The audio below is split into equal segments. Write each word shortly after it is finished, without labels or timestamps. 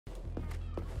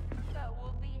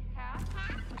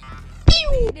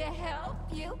Need to help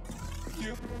you.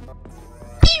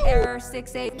 Error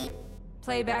 68.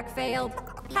 Playback failed.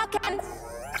 How can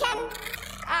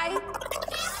I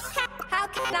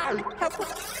help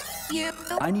you?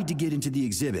 I need to get into the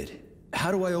exhibit.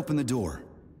 How do I open the door?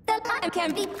 The line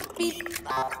can be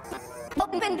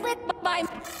opened with my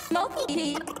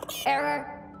multi-key.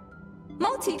 Error.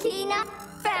 Multi-key not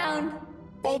found.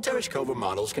 All Teraskhova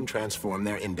models can transform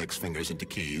their index fingers into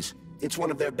keys. It's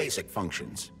one of their basic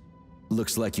functions.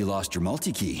 Looks like you lost your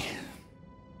multi-key.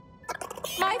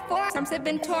 My forearms have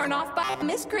been torn off by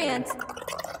miscreants.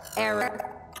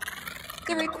 Error.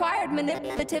 The required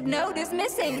manipulative node is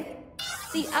missing.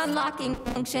 The unlocking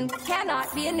function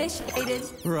cannot be initiated.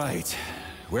 Right.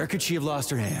 Where could she have lost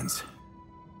her hands?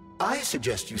 I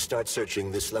suggest you start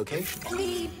searching this location.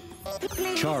 Please.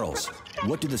 Charles,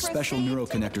 what do the special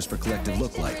neuroconnectors for Collective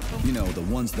look like? You know, the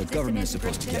ones the government is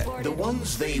supposed to get. The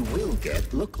ones they will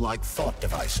get look like thought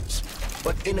devices,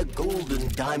 but in a golden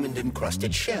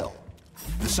diamond-encrusted shell.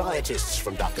 The scientists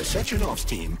from Dr. Sechenov's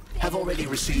team have already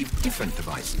received different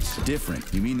devices.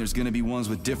 Different? You mean there's gonna be ones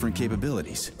with different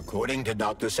capabilities? According to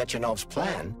Dr. Sechenov's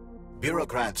plan,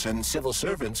 bureaucrats and civil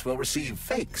servants will receive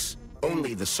fakes.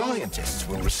 Only the scientists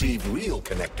will receive real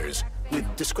connectors with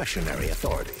discretionary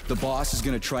authority. The boss is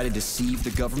gonna try to deceive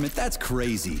the government? That's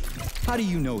crazy. How do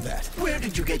you know that? Where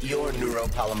did you get your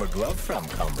neuropolymer glove from,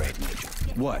 Comrade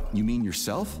Nechayev? What, you mean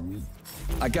yourself?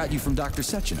 I got you from Dr.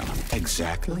 Sechenov.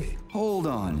 Exactly. Hold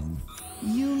on.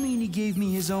 You mean he gave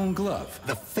me his own glove?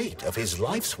 The fate of his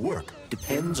life's work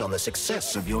depends on the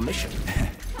success of your mission.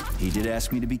 He did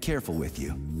ask me to be careful with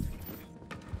you.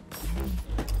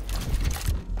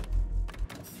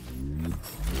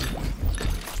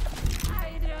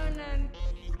 I don't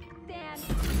understand,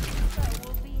 but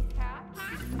we'll be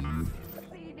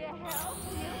happy to help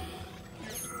you.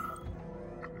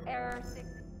 Error 6.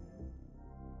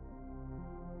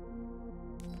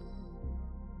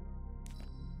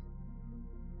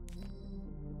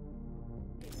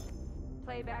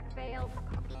 Playback failed.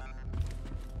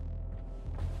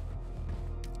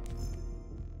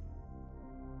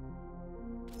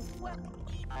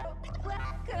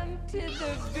 Welcome to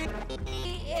the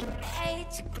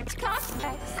VH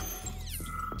complex.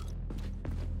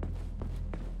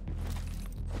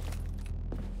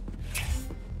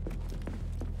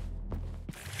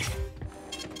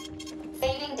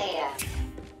 Saving data.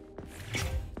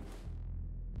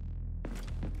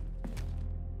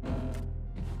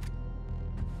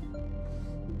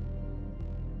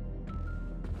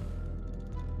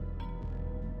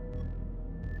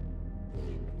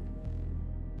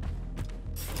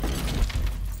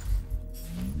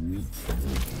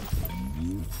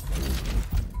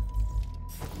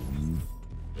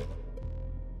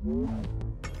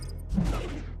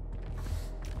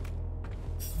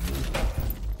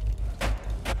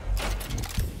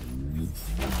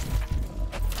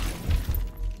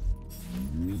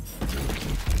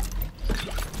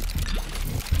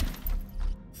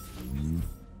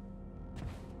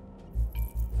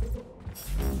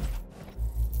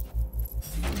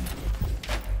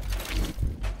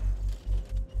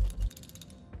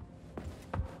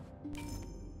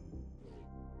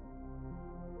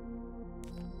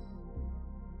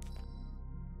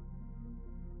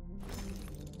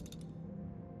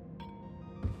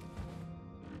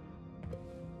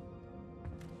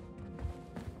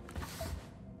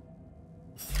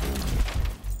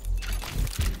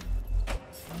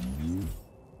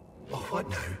 What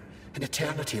now? An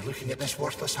eternity looking at this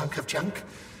worthless hunk of junk?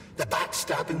 The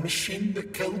backstabbing machine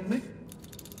that killed me?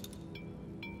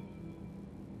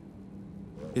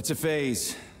 It's a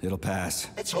phase. It'll pass.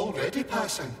 It's already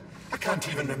passing. I can't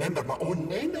even remember my own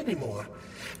name anymore.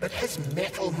 But his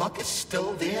metal mug is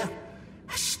still there.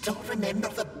 I still remember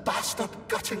the bastard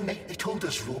gutting me. They told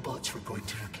us robots were going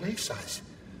to replace us.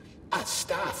 As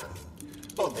staff, I mean.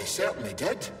 Well, they certainly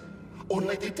did.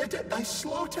 Only they did it by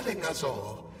slaughtering us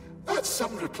all. That's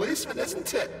some replacement,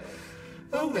 isn't it?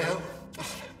 Oh well.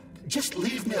 Just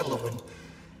leave me alone.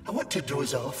 I want to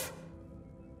doze off.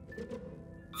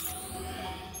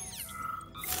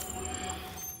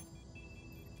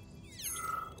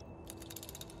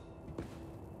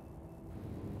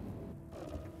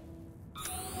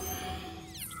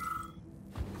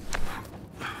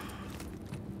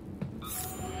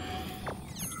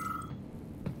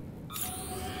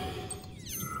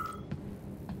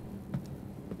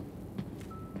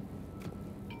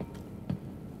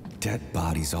 Dead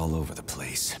bodies all over the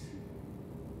place.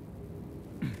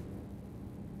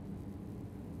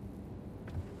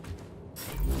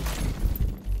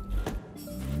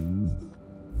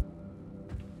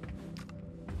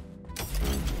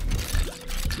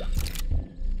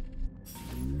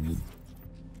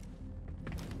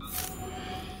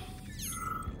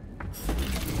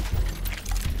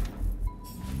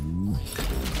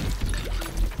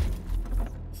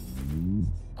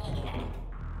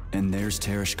 And there's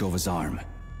Teraschova's arm.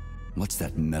 What's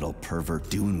that metal pervert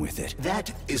doing with it?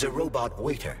 That is a robot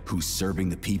waiter. Who's serving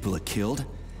the people it killed?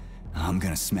 I'm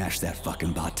gonna smash that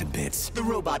fucking bot to bits. The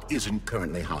robot isn't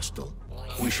currently hostile.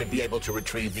 We should be able to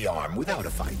retrieve the arm without a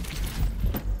fight.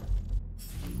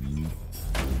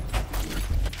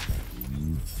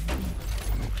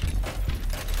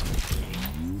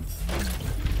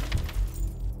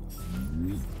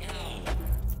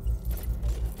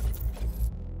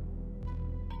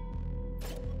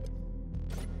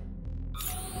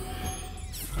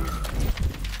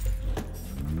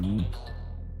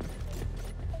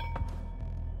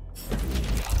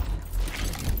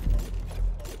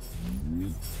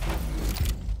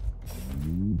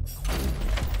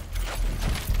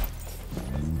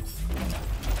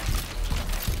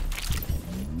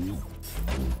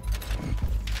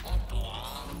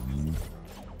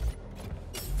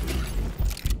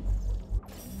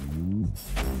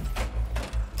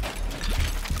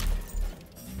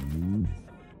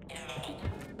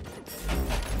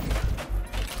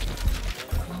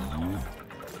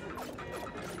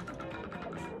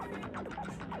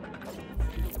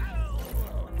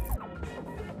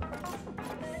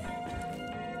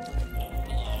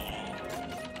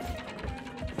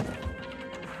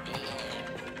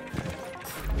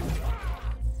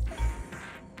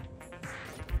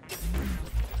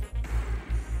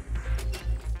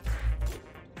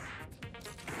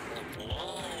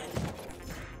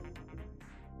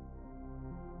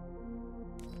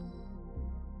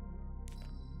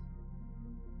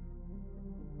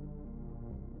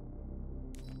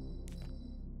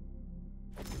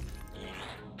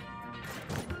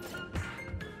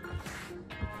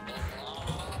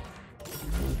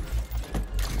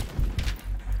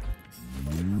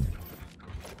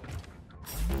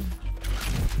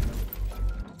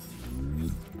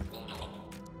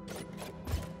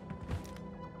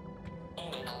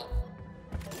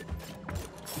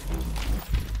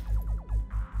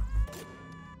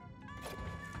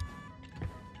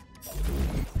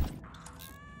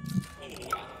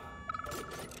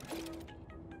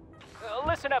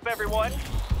 Listen up, everyone.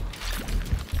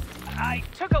 I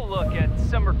took a look at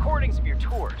some recordings of your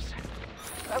tours.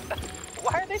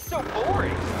 Why are they so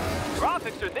boring?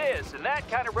 Graphics are this and that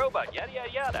kind of robot, yada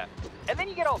yada yada. And then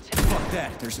you get all Fuck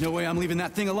that. There's no way I'm leaving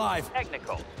that thing alive.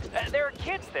 technical. There are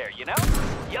kids there, you know?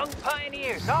 Young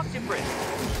pioneers,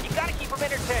 octopus. You gotta keep them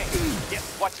entertained. Yep,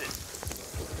 watch this.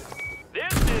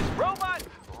 This is Robot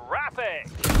Raphael.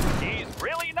 He's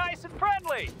really nice and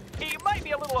friendly. He might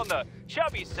be a little on the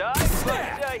chubby side,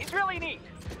 but he's really neat.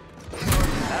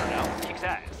 I don't know, kicks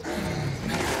ass.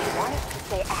 You want us to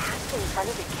say ass in front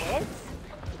of the kids?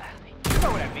 You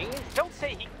know what I mean. Don't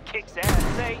say he kicks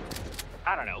ass. Say,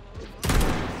 I don't know,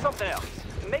 something else.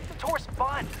 Make the tours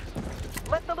fun.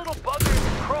 Let the little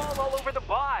buggers crawl all over the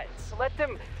bots. Let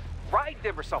them ride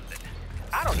them or something.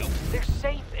 I don't know. They're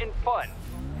safe and fun.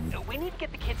 We need to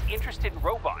get the kids interested in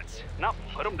robots, not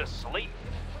put them to sleep.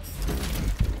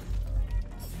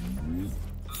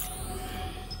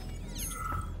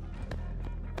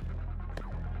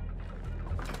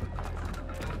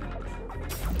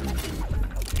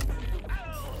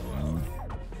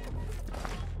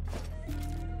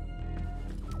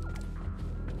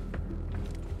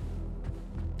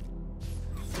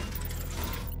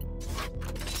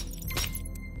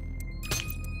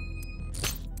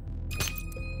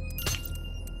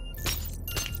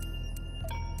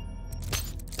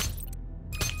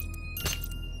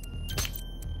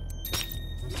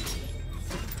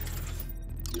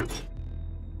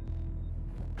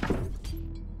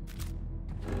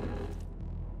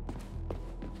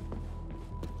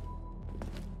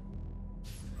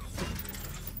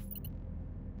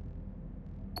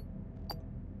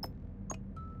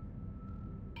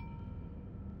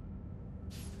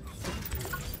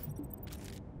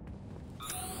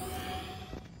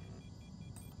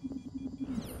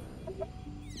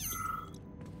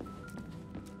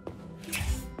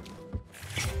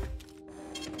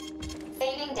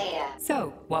 Saving data.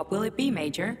 So, what will it be,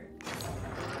 Major?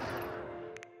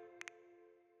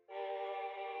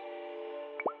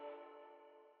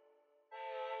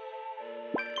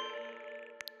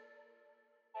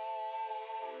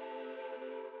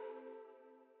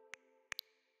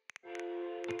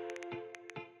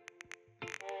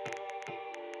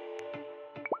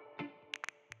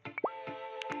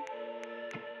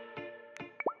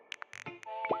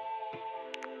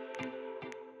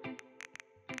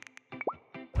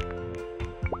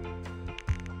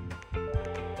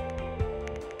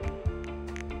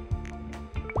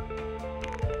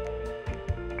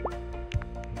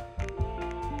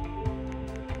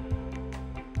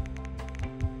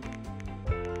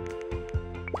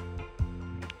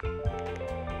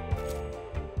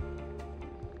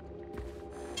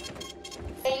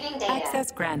 data.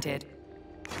 Access granted.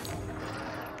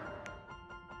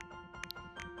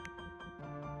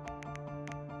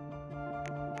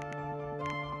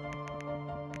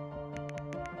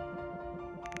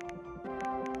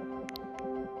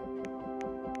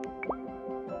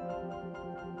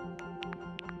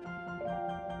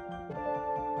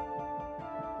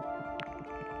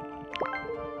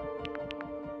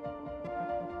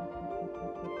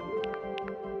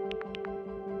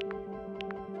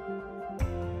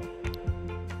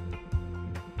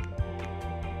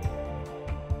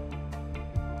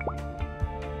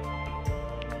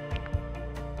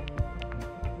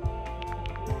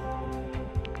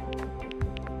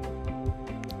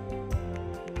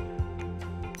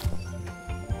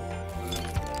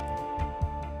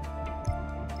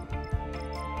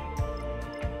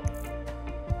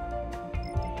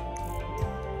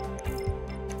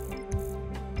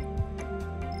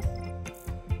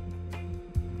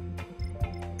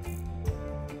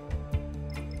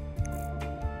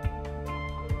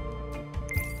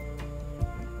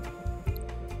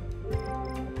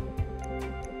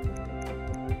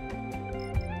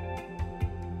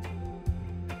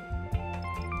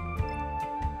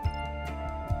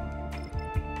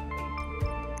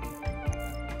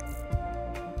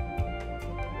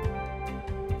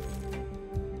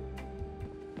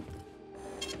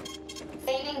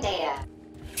 Saving data.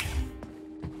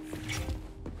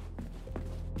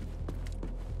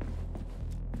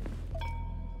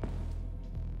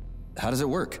 How does it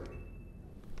work?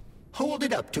 Hold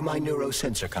it up to my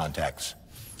neurosensor contacts.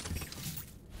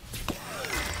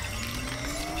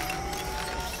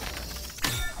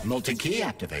 Multi-key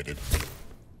activated.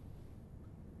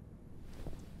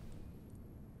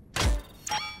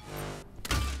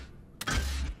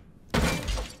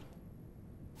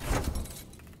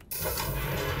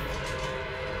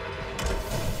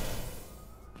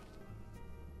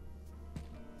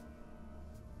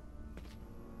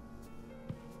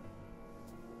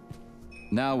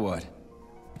 Now what?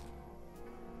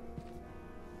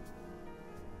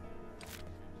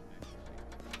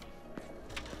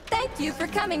 Thank you for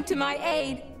coming to my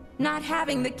aid. Not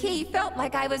having the key felt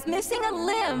like I was missing a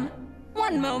limb.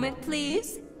 One moment,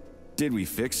 please. Did we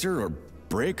fix her or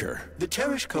break her? The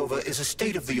Teraskhova is a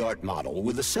state-of-the-art model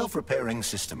with a self-repairing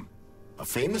system. A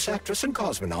famous actress and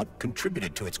cosmonaut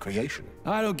contributed to its creation.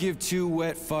 I don't give two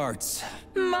wet farts.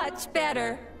 Much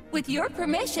better. With your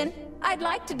permission, I'd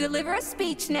like to deliver a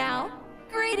speech now.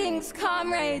 Greetings,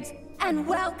 comrades, and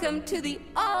welcome to the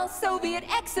All-Soviet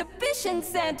Exhibition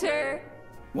Center.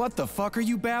 What the fuck are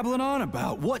you babbling on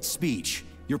about? What speech?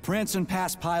 You're prancing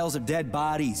past piles of dead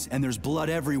bodies, and there's blood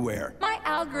everywhere. My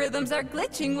algorithms are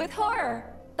glitching with horror,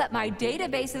 but my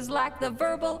databases lack the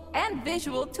verbal and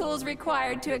visual tools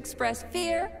required to express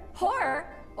fear, horror,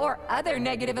 or other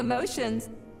negative emotions.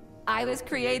 I was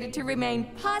created to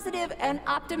remain positive and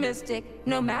optimistic,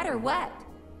 no matter what.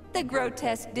 The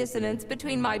grotesque dissonance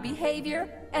between my behavior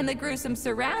and the gruesome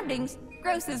surroundings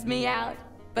grosses me out,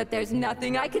 but there's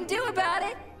nothing I can do about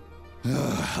it.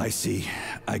 I see.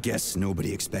 I guess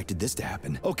nobody expected this to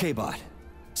happen. Okay, bot.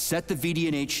 Set the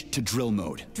VDNH to drill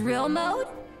mode. Drill mode?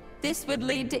 This would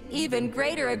lead to even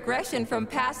greater aggression from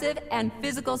passive and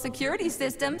physical security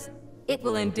systems. It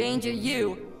will endanger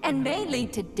you, and may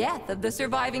lead to death of the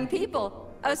surviving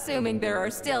people, assuming there are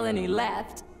still any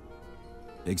left.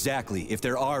 Exactly, if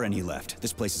there are any left.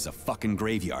 This place is a fucking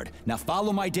graveyard. Now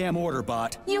follow my damn order,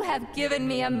 bot. You have given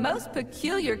me a most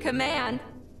peculiar command.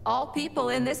 All people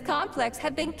in this complex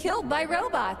have been killed by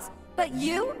robots, but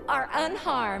you are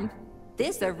unharmed.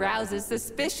 This arouses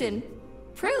suspicion.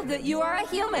 Prove that you are a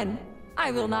human. I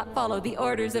will not follow the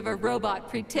orders of a robot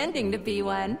pretending to be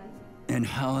one. And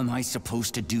how am I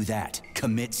supposed to do that?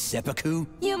 Commit seppuku?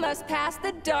 You must pass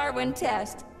the Darwin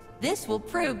test. This will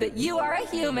prove that you are a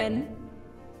human.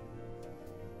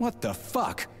 What the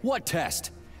fuck? What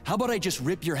test? How about I just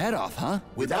rip your head off, huh?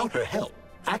 Without her help,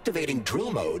 activating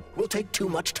drill mode will take too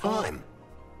much time.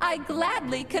 I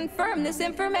gladly confirm this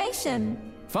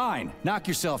information. Fine, knock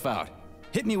yourself out.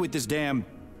 Hit me with this damn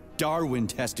Darwin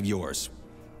test of yours.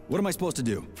 What am I supposed to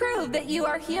do? Prove that you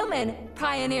are human,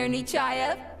 Pioneer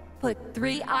Nechayev. Put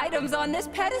 3 items on this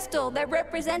pedestal that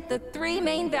represent the 3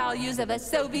 main values of a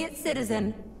Soviet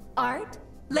citizen: art,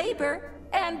 labor,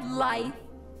 and life.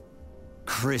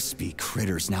 Crispy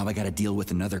critters, now I gotta deal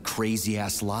with another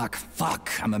crazy-ass lock.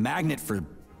 Fuck, I'm a magnet for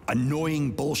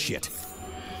annoying bullshit.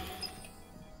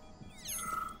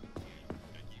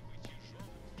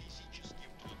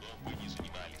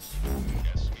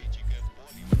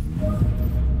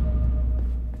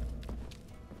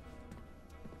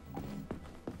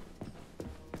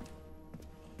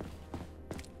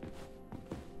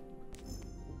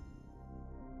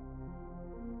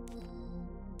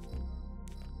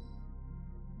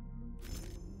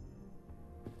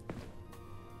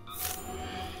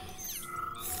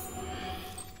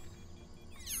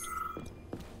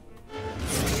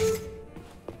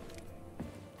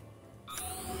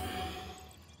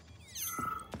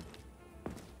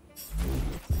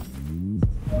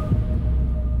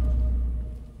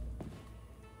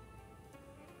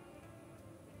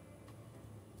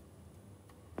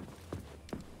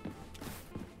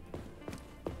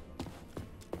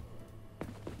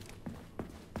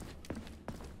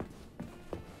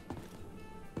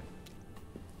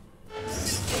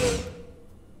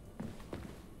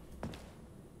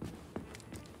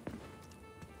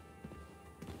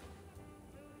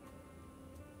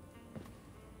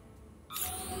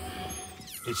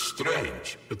 It's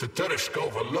strange, but the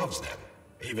Teraskhova loves them,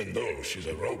 even though she's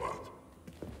a robot.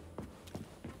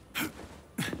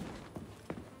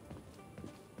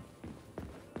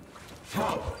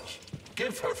 Flowers.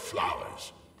 Give her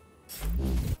flowers.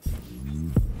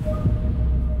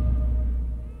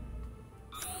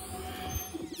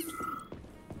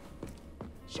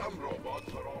 Some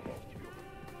robots are almost human.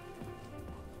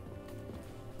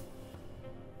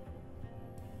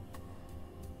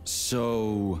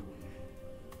 So,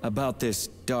 about this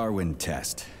Darwin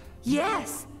test.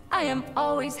 Yes, I am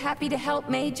always happy to help,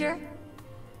 Major.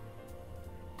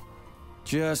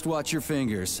 Just watch your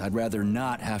fingers. I'd rather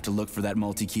not have to look for that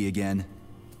multi-key again.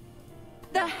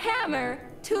 The hammer,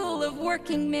 tool of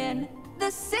working men.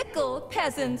 The sickle,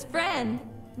 peasant's friend.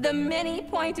 The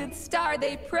many-pointed star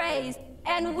they praise,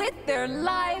 and with their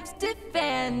lives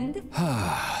defend.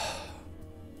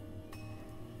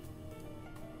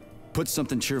 Put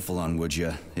something cheerful on, would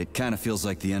ya? It kind of feels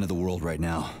like the end of the world right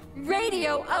now.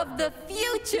 Radio of the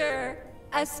future!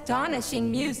 Astonishing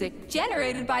music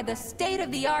generated by the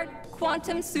state-of-the-art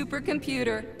quantum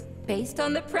supercomputer, based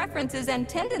on the preferences and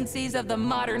tendencies of the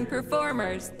modern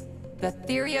performers. The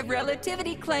theory of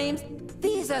relativity claims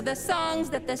these are the songs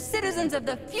that the citizens of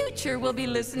the future will be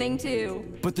listening to.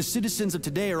 But the citizens of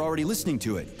today are already listening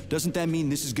to it. Doesn't that mean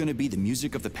this is gonna be the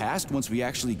music of the past once we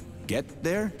actually get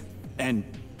there? And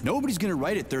nobody's gonna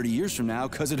write it 30 years from now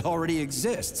because it already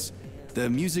exists. The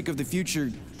music of the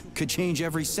future could change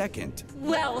every second.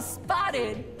 Well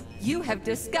spotted! You have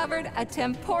discovered a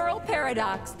temporal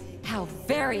paradox. How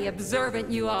very observant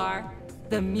you are.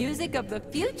 The music of the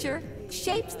future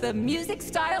shapes the music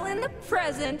style in the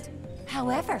present.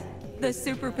 However, the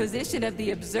superposition of the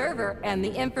observer and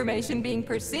the information being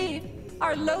perceived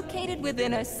are located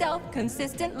within a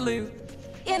self-consistent loop.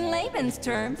 In layman's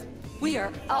terms, we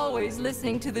are always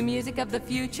listening to the music of the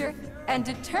future and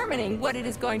determining what it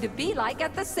is going to be like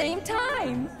at the same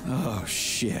time. Oh,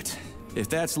 shit. If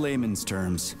that's layman's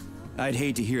terms, I'd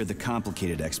hate to hear the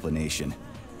complicated explanation.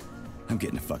 I'm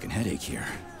getting a fucking headache here.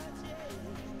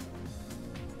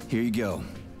 Here you go.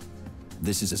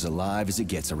 This is as alive as it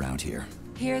gets around here.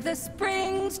 Hear the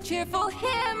spring's cheerful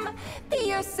hymn. Be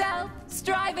yourself,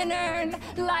 strive and earn.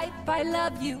 Life, I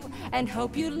love you, and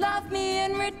hope you love me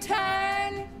in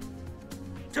return.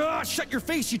 Ah, shut your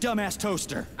face, you dumbass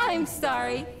toaster! I'm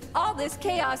sorry. All this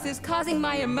chaos is causing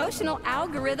my emotional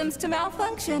algorithms to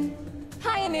malfunction.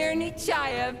 Pioneer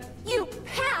Nechayev, you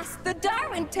passed the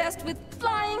Darwin test with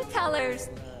flying colors.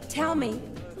 Tell me,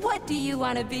 what do you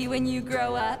want to be when you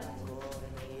grow up?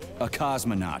 A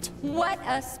cosmonaut. What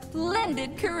a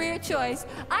splendid career choice.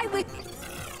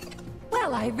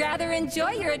 Well, I rather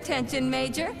enjoy your attention,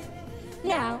 Major.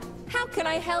 Now, how can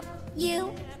I help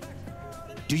you?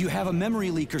 Do you have a memory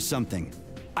leak or something?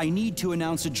 I need to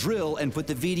announce a drill and put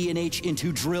the VDNH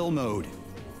into drill mode.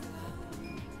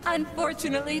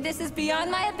 Unfortunately, this is beyond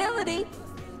my ability,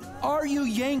 Are you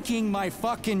yanking my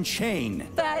fucking chain?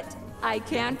 but I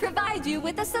can provide you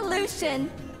with a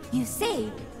solution. You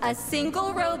see, a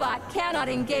single robot cannot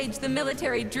engage the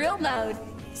military drill mode.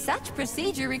 Such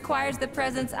procedure requires the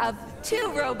presence of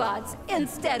 2 robots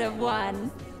instead of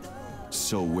 1.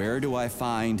 So where do I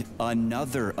find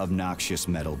another obnoxious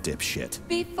metal dipshit?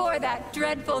 Before that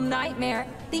dreadful nightmare,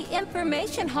 the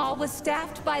information hall was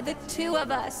staffed by the 2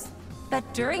 of us.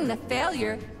 But during the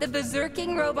failure, the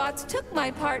berserking robots took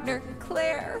my partner,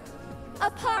 Claire,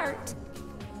 apart.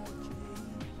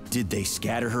 Did they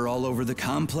scatter her all over the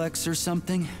complex or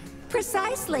something?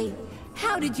 Precisely.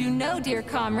 How did you know, dear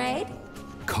comrade?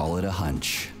 Call it a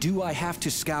hunch. Do I have to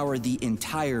scour the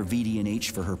entire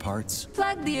VDNH for her parts?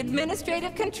 Plug the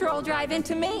administrative control drive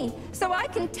into me, so I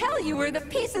can tell you where the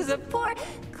pieces of poor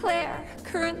Claire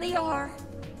currently are.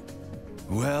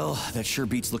 Well, that sure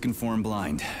beats looking for him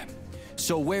blind.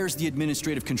 So where's the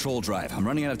administrative control drive? I'm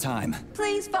running out of time.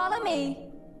 Please follow me.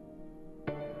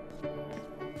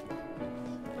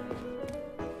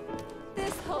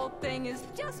 This whole thing is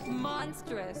just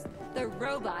monstrous. The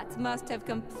robots must have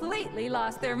completely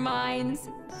lost their minds.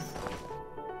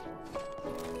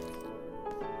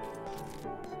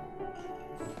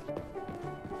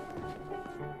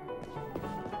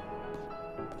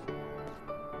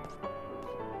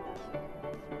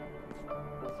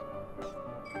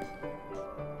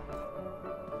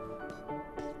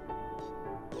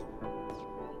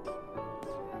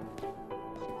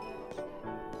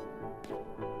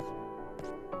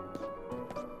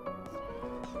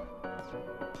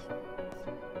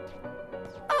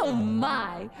 Oh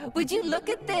my! Would you look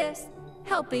at this?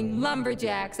 Helping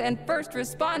lumberjacks and first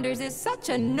responders is such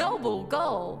a noble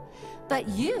goal. But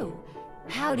you,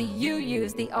 how do you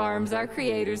use the arms our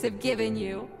creators have given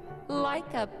you?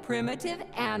 like a primitive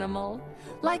animal,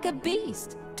 like a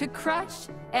beast, to crush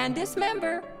and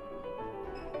dismember.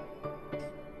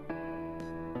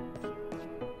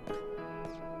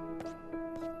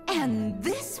 And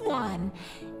this one,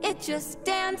 it just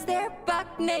stands there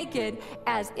buck naked,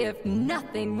 as if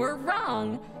nothing were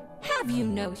wrong. Have you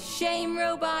no shame,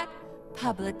 robot?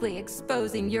 Publicly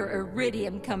exposing your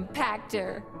iridium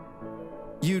compactor.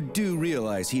 You do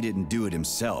realize he didn't do it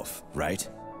himself, right?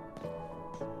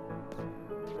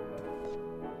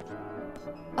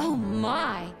 Oh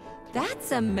my,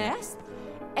 that's a mess.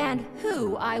 And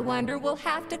who, I wonder, will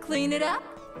have to clean it up?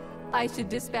 I should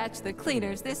dispatch the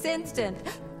cleaners this instant.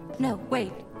 No,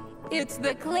 wait. It's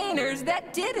the cleaners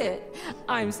that did it.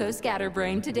 I'm so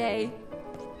scatterbrained today.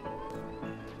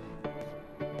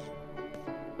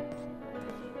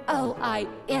 Oh, I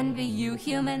envy you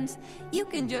humans. You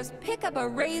can just pick up a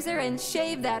razor and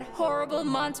shave that horrible,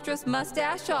 monstrous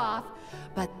mustache off.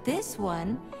 But this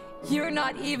one, you're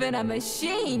not even a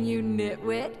machine, you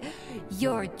nitwit.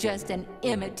 You're just an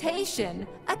imitation,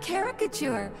 a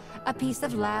caricature, a piece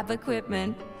of lab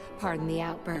equipment. Pardon the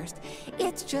outburst.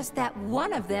 It's just that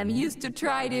one of them used to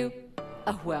try to...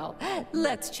 Oh, well,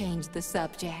 let's change the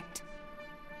subject.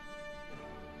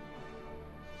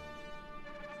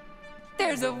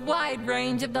 There's a wide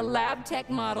range of the lab tech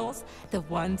models. The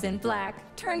ones in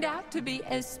black turned out to be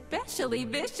especially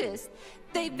vicious.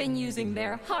 They've been using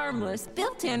their harmless,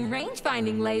 built-in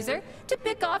range-finding laser to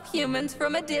pick off humans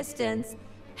from a distance.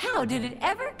 How did it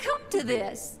ever come to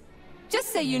this?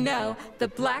 Just so you know, the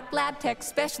black lab tech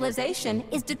specialization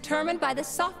is determined by the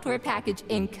software package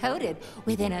encoded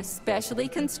within a specially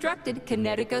constructed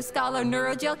Kinetico-Scalo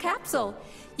Neurogel capsule.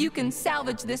 You can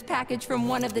salvage this package from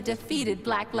one of the defeated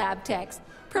black lab techs,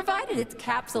 provided its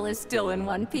capsule is still in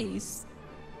one piece.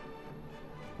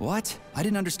 What? I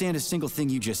didn't understand a single thing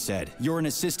you just said. You're an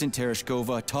assistant,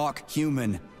 Teraskhova. Talk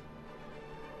human.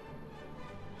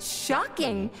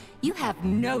 Shocking! You have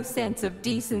no sense of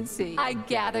decency. I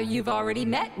gather you've already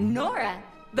met Nora,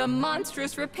 the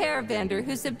monstrous repair vendor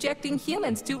who's subjecting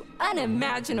humans to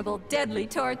unimaginable deadly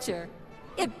torture.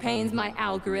 It pains my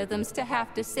algorithms to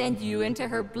have to send you into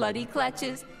her bloody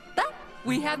clutches, but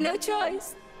we have no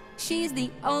choice. She's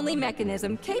the only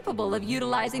mechanism capable of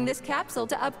utilizing this capsule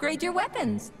to upgrade your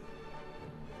weapons.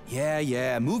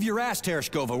 Yeah, move your ass,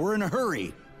 Teraskhova. We're in a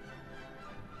hurry.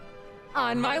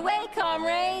 On my way,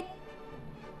 comrade!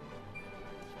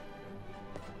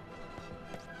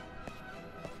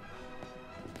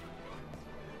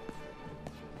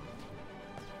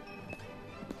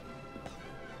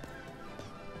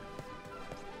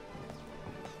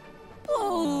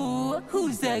 Oh,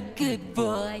 who's a good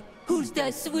boy? Who's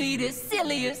the sweetest,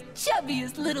 silliest,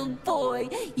 chubbiest little boy?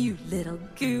 You little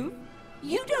goof.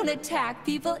 You don't attack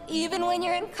people even when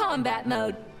you're in combat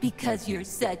mode because you're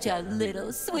such a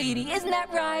little sweetie, isn't that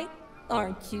right?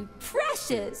 Aren't you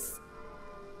precious?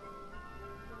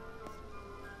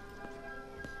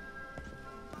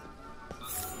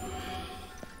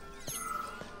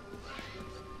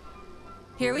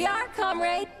 Here we are,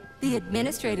 comrade. The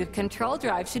administrative control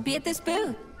drive should be at this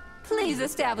booth. Please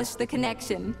establish the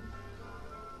connection.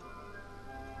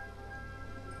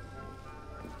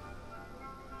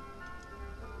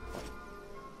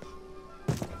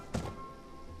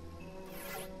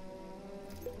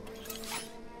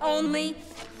 Only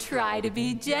try to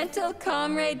be gentle,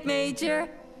 Comrade Major.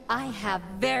 I have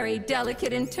very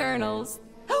delicate internals.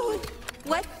 Oh,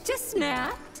 what just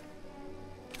snapped?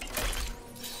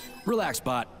 Relax,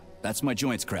 bot. That's my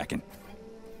joints cracking.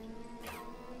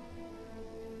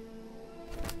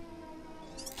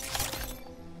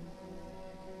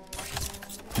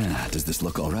 Does this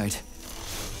look all right?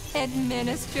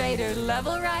 Administrator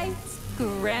level rights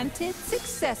granted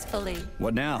successfully.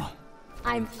 What now?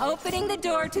 I'm opening the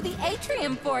door to the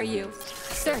atrium for you.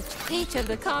 Search each of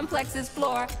the complex's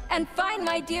floor and find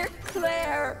my dear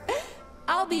Claire.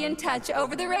 I'll be in touch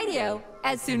over the radio.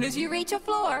 As soon as you reach a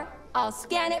floor, I'll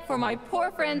scan it for my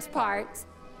poor friend's parts.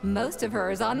 Most of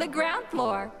her is on the ground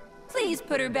floor. Please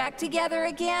put her back together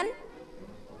again.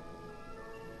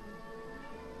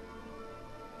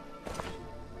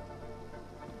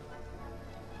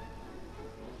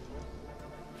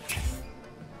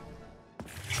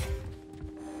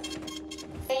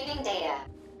 Saving data.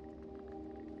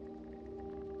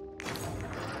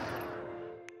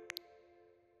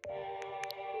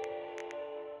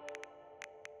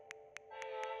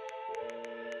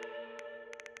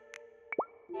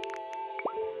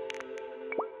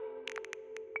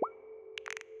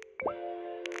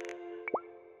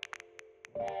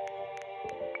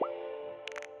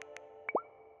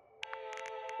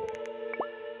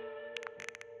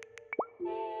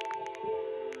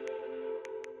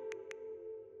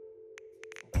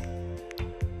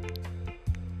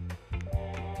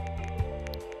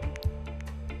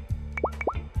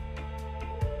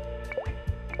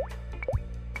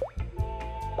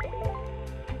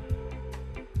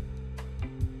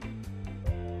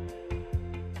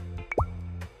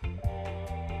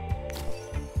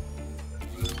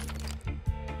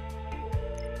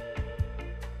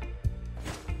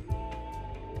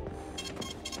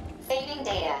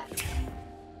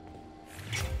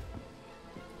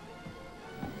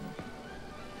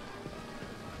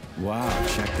 Wow,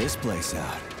 check this place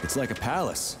out. It's like a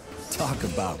palace. Talk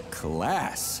about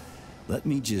class. Let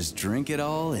me just drink it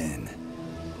all in.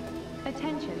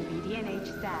 Attention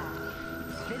BDNH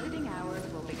staff. Visiting hours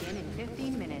will begin in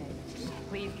 15 minutes.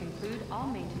 Please conclude all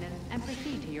maintenance and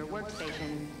proceed to your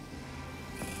workstation.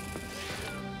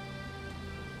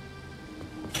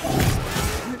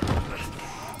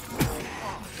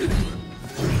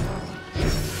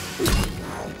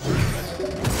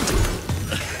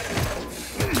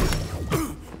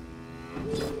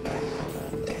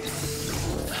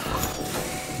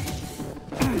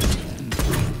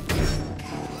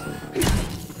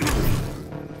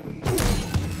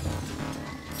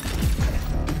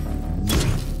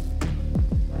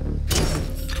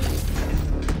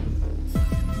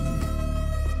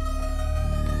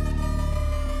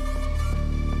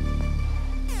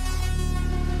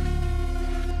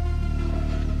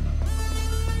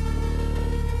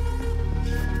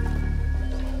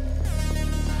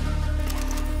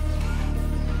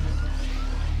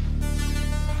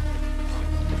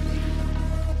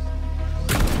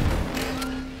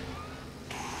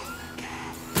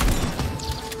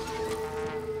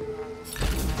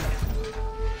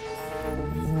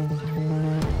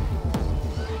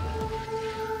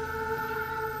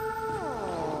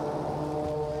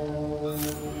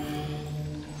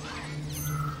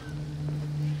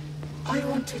 I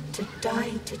wanted to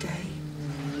die today.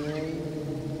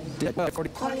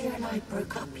 Collier and I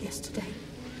broke up yesterday.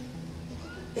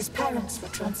 His parents were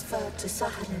transferred to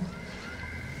Saharin.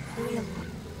 The real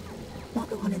one, not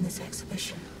the one in this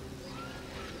exhibition.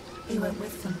 He went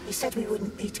with them. He said we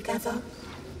wouldn't be together.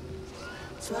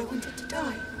 So I wanted to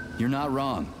die. You're not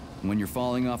wrong. When you're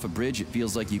falling off a bridge, it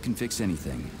feels like you can fix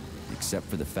anything. Except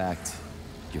for the fact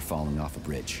you're falling off a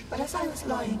bridge. But as I was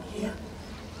lying here,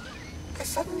 I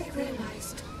suddenly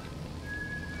realized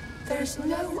there is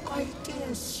no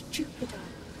idea stupider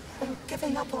than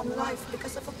giving up on life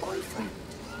because of a boyfriend.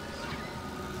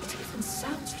 It even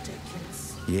sounds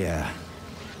ridiculous. Yeah.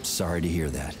 Sorry to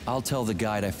hear that. I'll tell the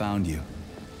guide I found you.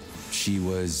 She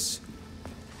was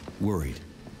worried.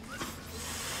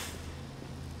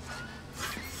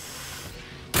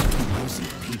 Lousy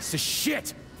piece of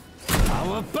shit!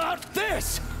 How about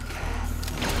this?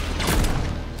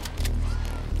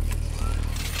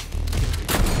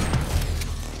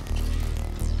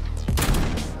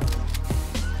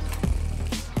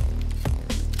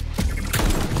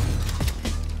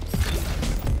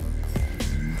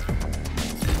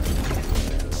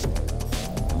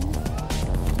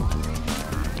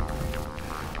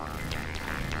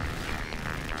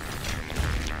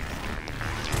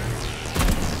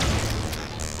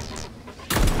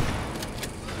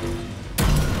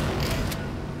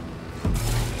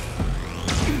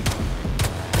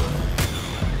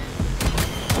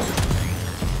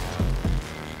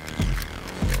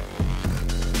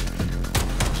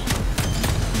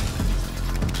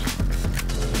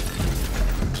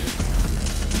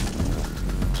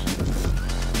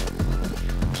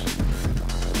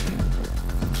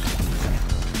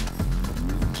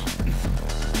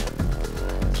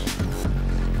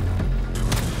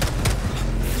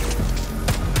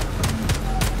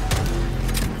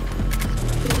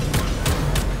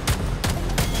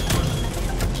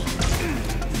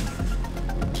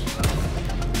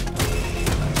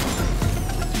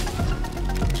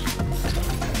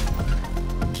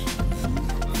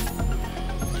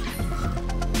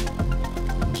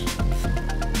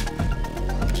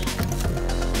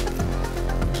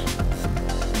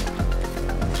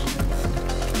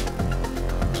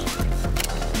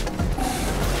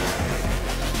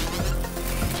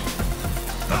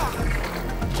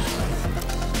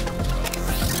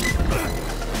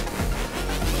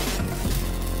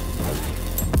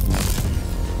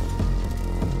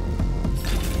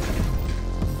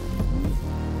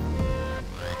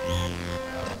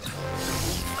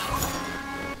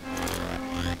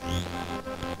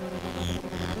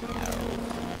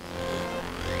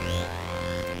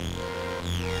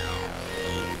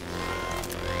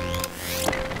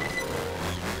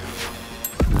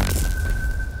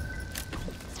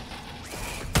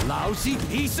 Lousy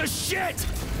piece of shit!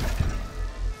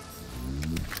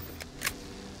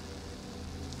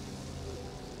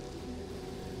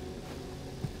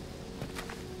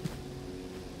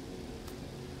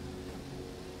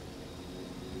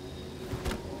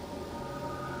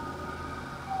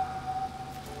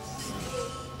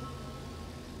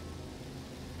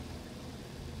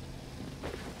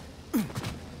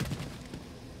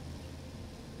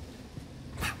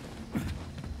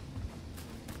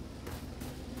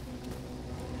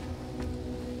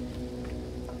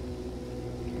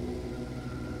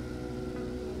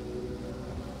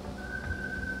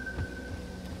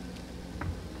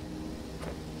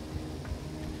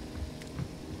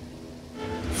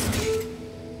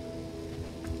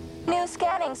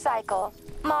 running cycle.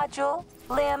 Module,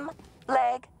 limb,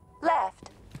 leg,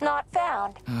 left. Not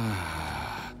found.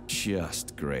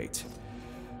 Just great.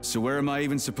 So where am I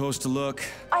even supposed to look?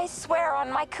 I swear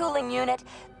on my cooling unit,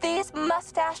 these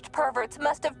mustached perverts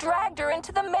must have dragged her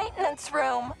into the maintenance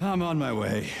room. I'm on my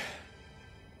way.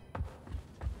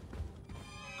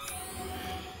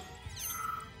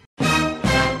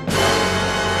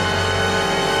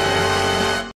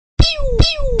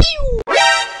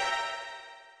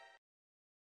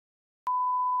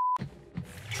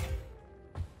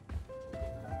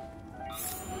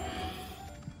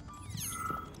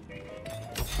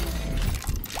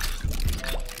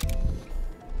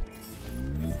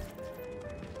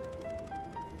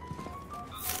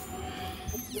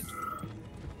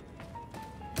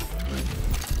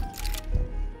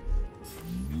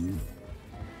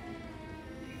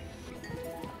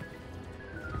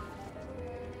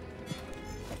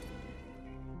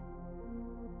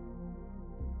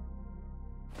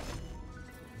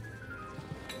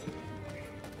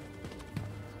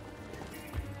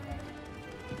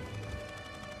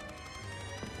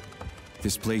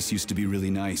 This place used to be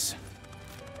really nice.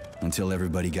 Until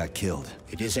everybody got killed.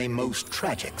 It is a most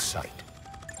tragic sight.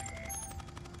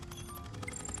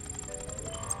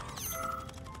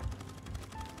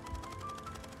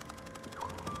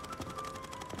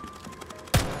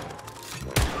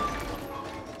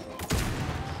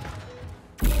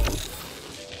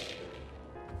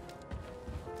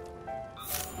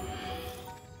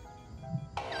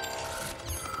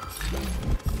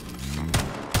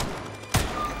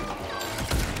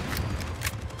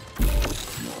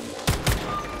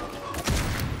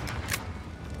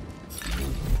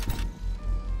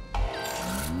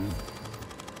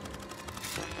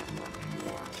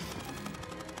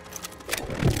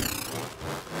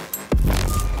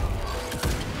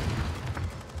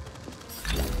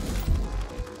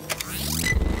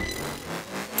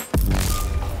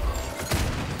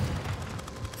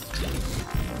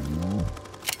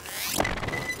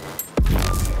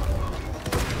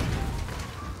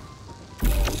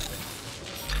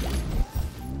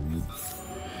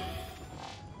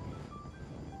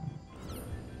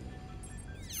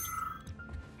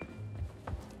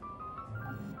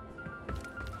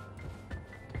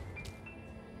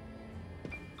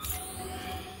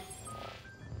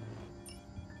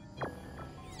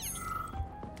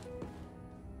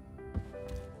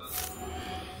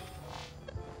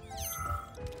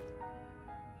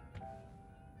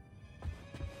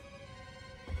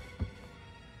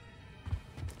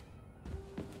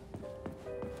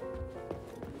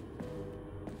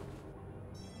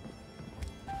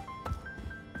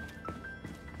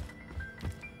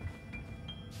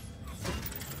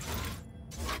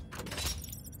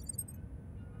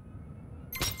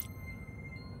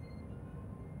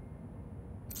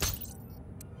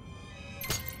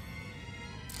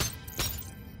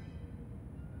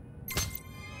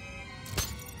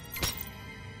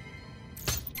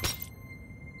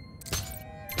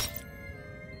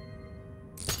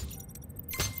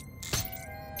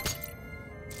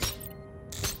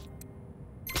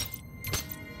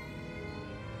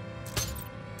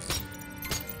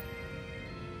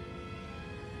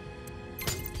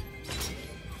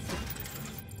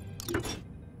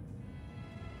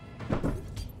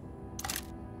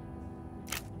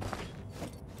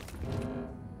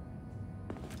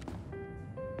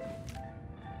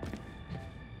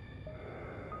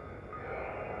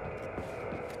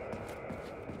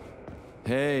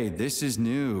 Hey, this is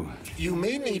new. You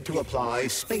may need to apply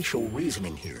spatial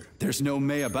reasoning here. There's no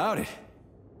may about it.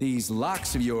 These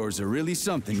locks of yours are really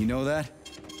something, you know that?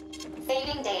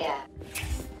 Saving data.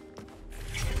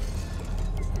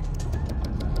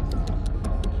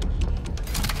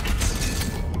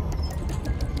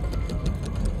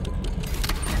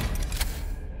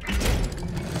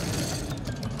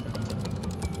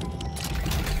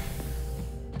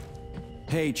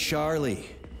 Hey, Charlie.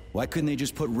 Why couldn't they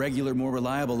just put regular, more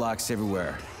reliable locks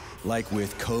everywhere? Like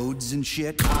with codes and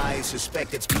shit? I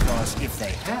suspect it's because if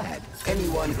they had,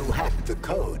 anyone who hacked the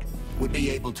code would be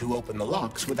able to open the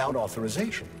locks without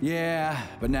authorization. Yeah,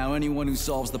 but now anyone who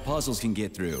solves the puzzles can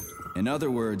get through. In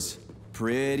other words,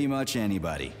 pretty much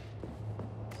anybody.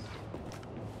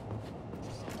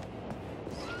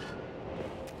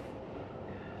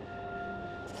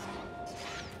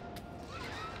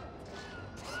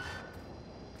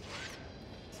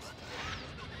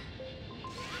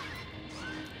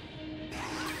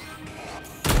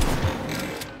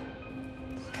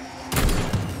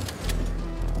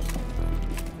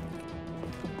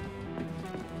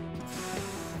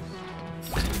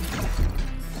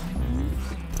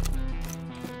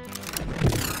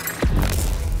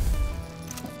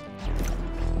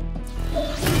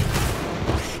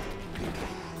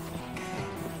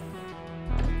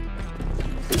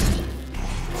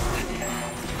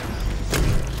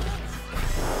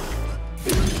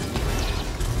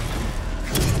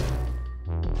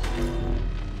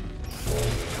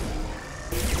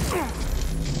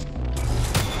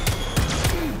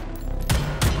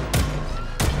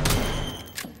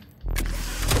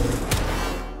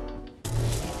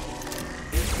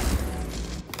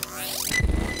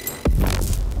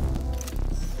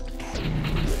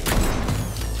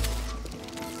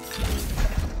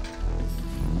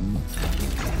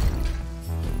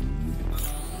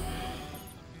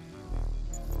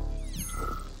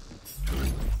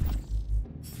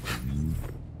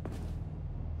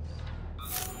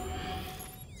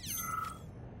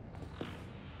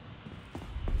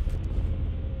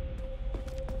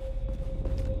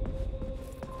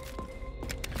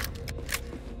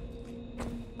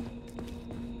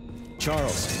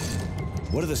 Charles,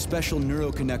 what do the special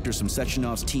neuroconnectors from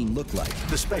Sechenov's team look like?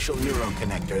 The special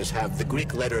neuroconnectors have the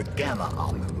Greek letter gamma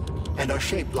on them, and are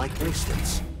shaped like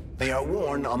bracelets. They are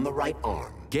worn on the right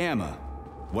arm. Gamma?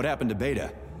 What happened to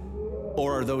Beta?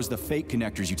 Or are those the fake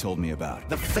connectors you told me about?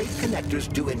 The fake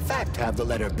connectors do in fact have the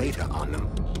letter beta on them,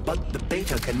 but the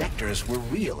beta connectors were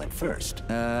real at first.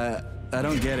 I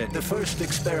don't get it. The first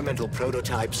experimental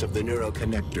prototypes of the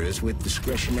neuroconnectors with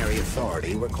discretionary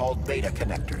authority were called beta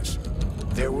connectors.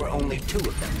 There were only 2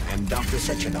 of them, and Dr.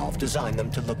 Sechenov designed them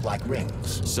to look like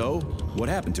rings. So, what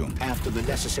happened to them? After the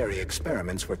necessary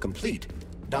experiments were complete,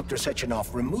 Dr.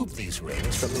 Sechenov removed these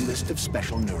rings from the list of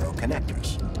special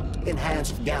neuroconnectors.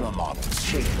 Enhanced gamma models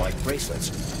shaped like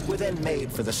bracelets were then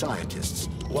made for the scientists,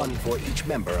 one for each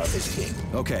member of his team.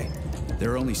 Okay,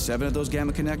 there are only 7 of those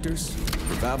gamma connectors?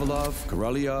 Vavilov,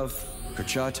 Korolyov,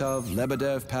 Kurchatov,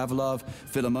 Lebedev, Pavlov,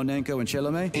 Filimonenko, and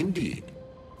Chelomey? Indeed.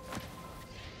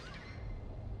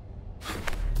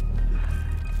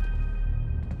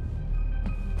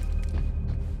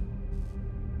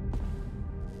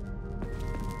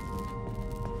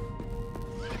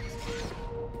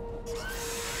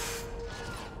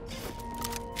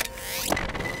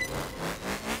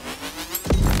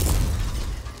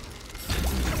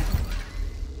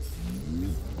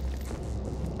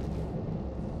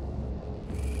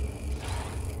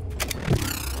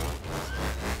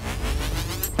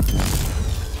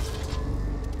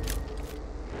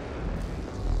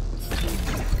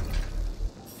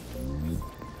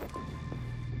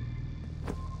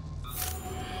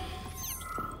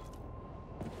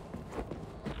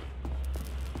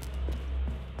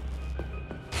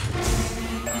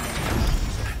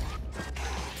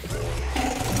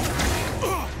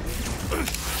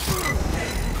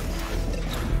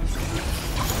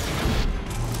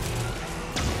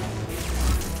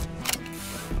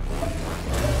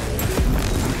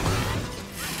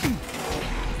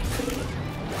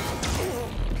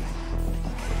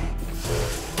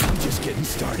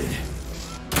 Started.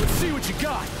 Let's see what you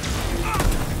got.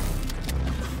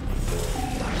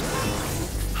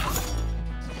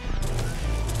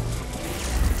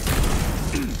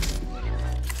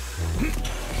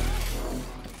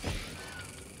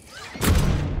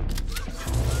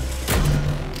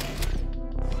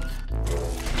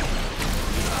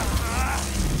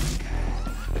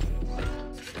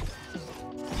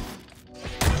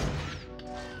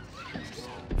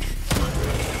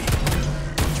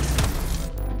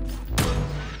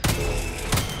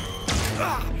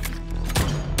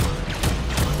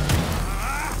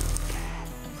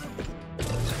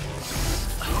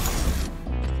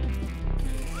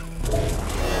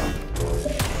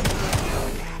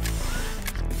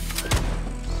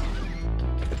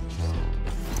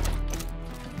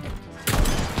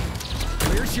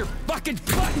 Your fucking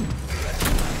button!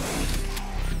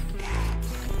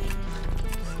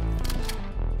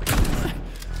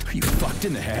 Are you fucked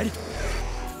in the head?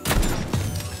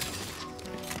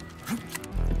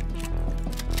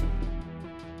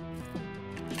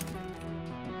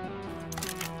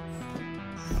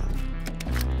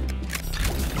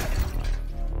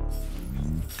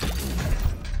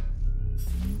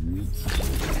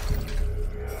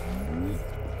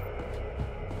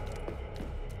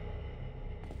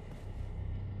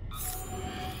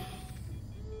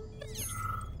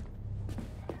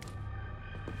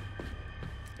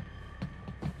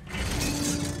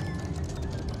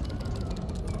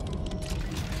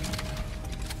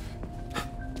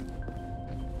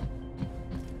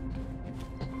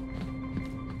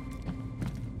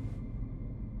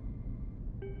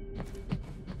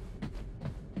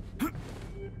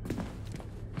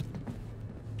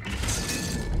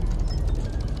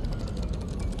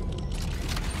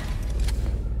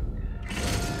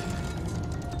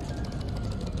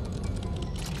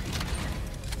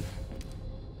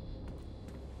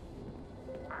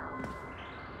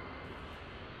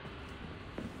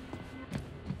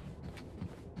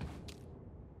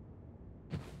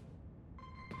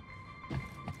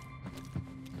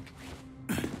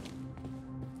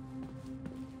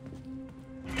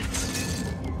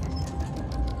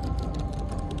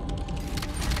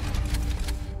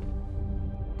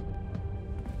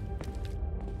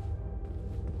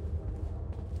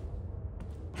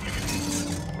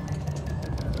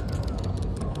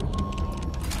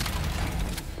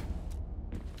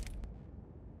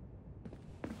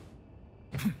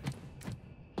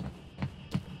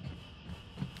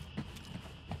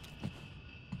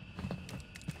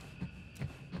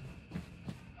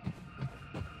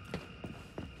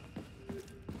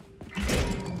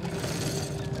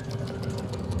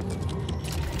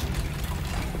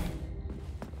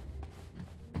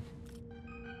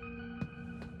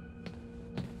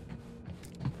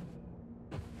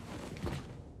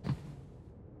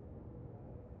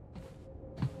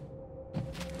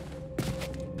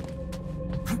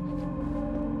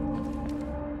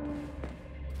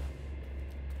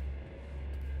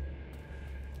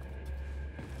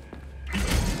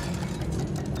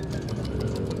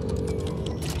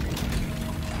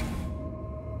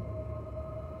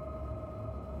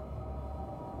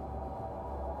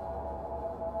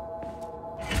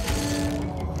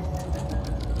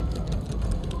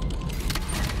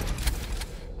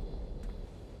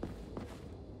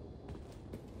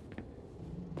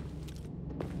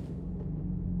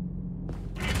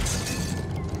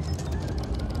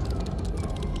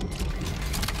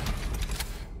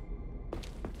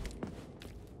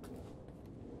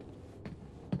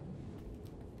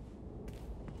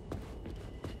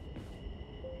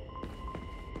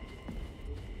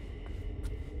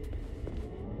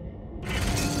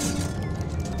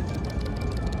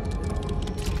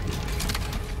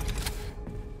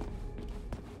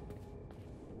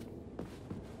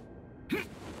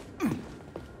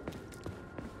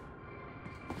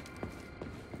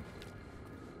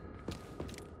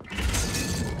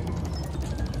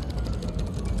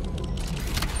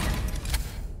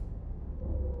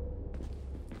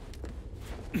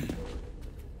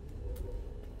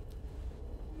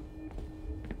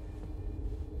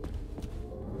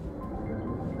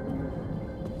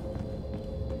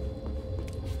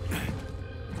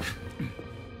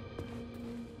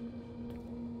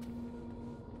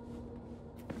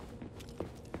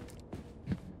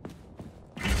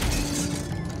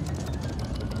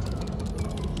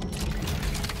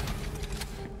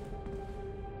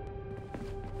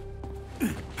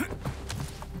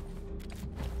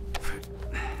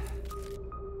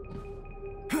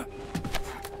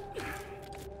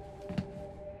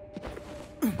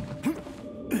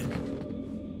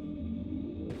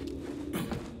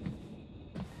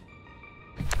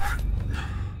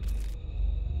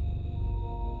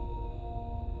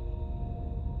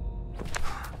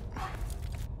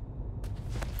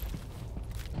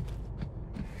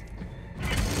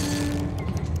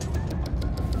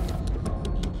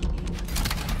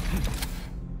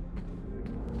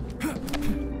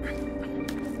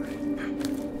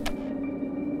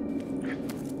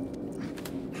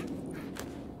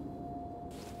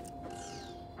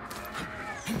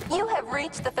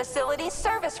 reached the facility's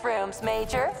service rooms,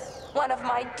 Major. One of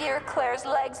my dear Claire's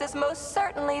legs is most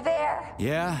certainly there.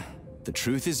 Yeah, the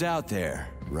truth is out there,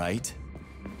 right?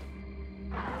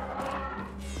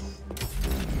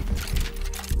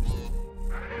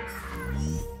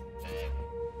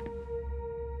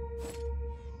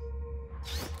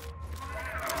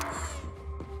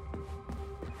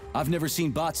 I've never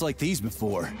seen bots like these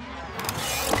before.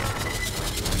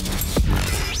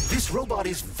 This robot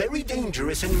is very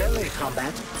dangerous in melee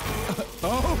combat.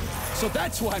 Oh? So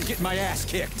that's why I'm getting my ass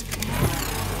kicked.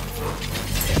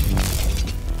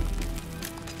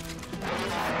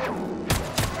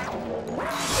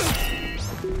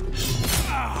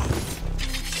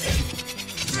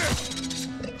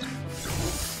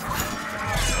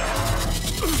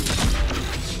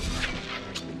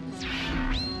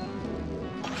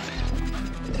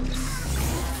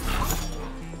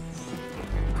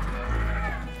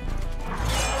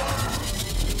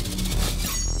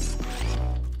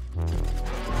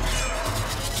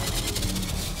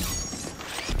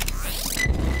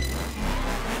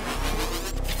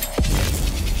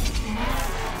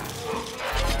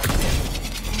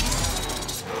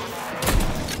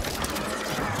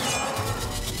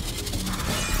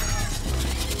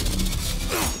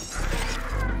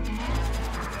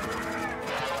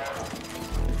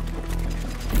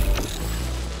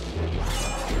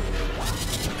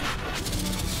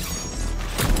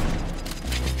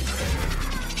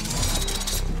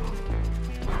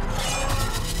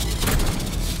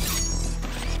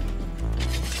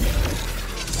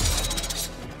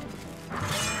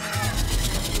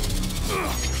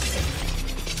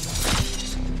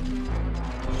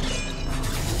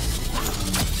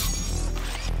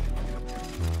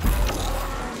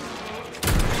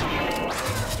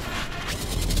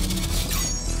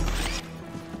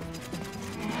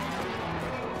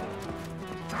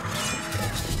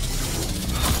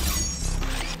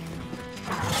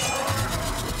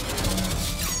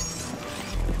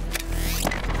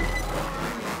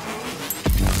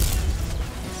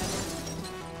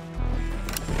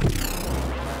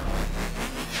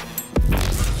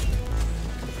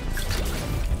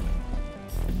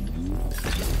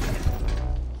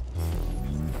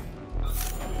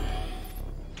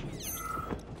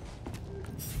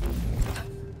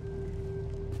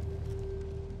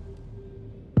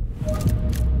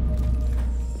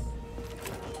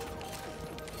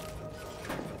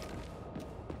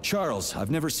 Charles, I've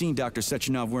never seen Dr.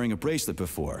 Sechenov wearing a bracelet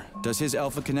before. Does his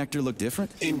alpha connector look different?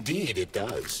 Indeed it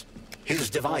does. His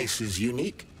device is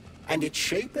unique, and its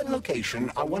shape and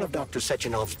location are one of Dr.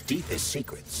 Sechenov's deepest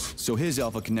secrets. So his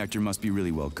alpha connector must be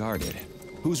really well guarded.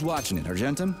 Who's watching it,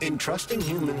 Argentum? Entrusting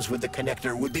humans with the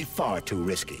connector would be far too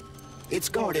risky. It's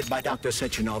guarded by Dr.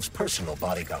 Sechenov's personal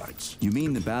bodyguards. You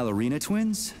mean the ballerina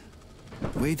twins?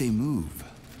 The way they move,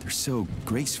 they're so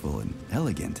graceful and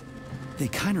elegant. They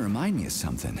kind of remind me of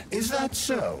something. Is that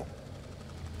so?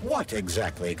 What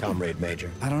exactly, Comrade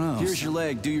Major? I don't know. Here's your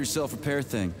leg, do your self-repair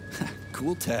thing.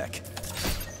 Cool tech.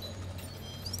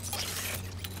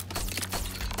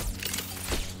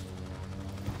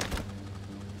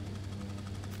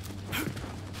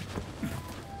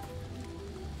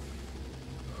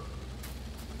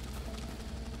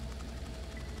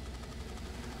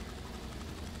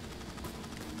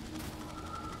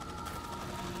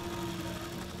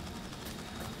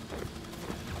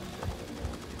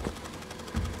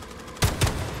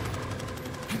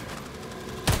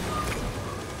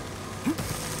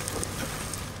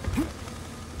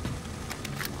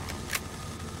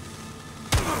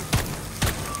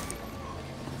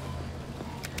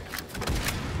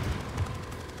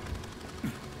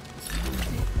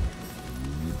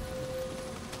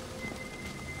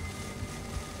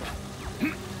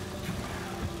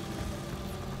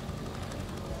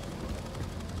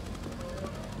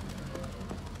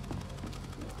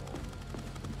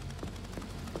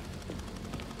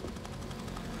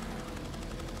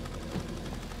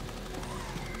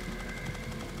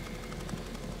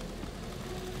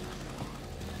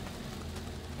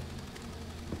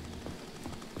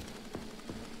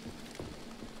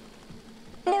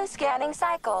 New scanning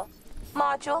cycle.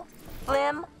 Module,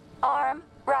 limb, arm,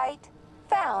 right,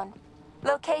 found.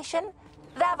 Location,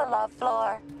 Vavilov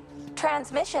floor.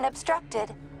 Transmission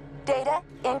obstructed. Data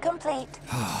incomplete.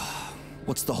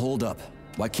 What's the holdup?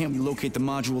 Why can't we locate the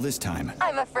module this time?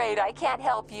 I'm afraid I can't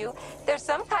help you. There's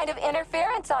some kind of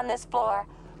interference on this floor.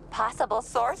 Possible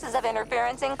sources of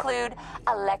interference include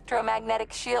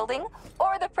electromagnetic shielding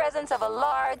or the presence of a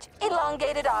large,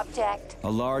 elongated object. A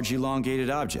large, elongated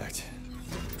object.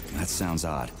 That sounds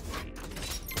odd.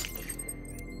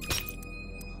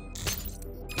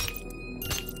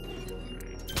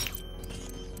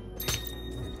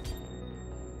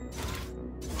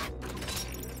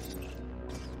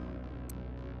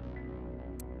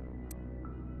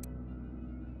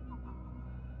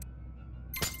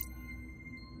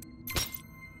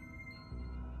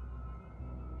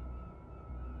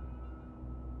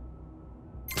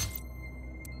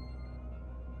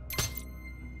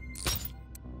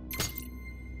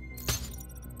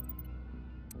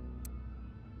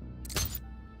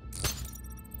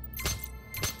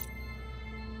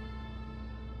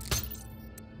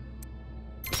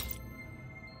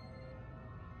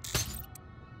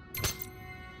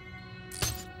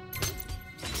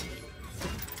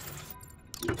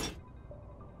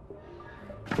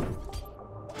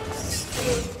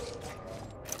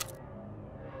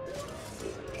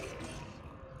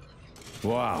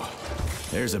 Wow.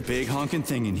 There's a big honking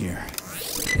thing in here.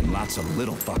 And lots of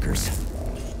little fuckers.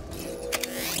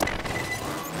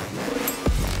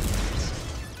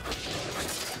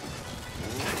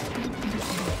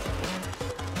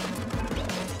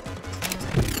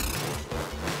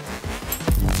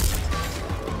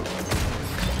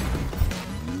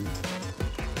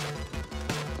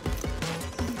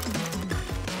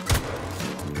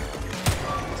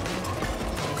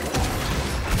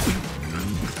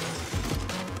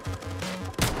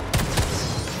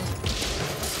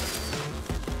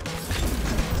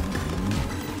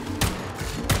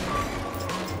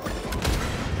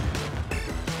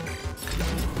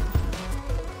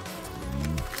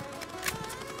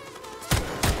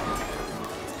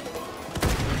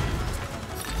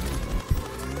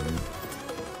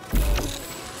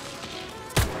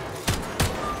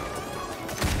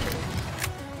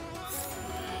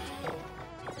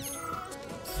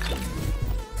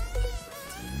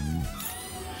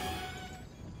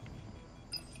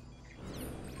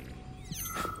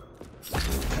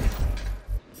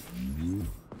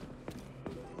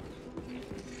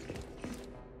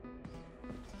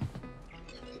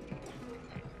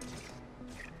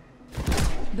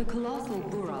 The colossal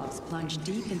Burovs plunge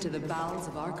deep into the bowels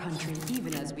of our country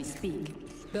even as we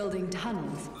speak, building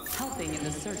tunnels, helping in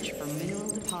the search for mineral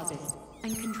deposits,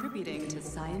 and contributing to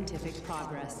scientific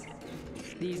progress.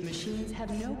 These machines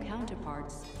have no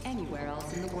counterparts anywhere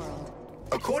else in the world.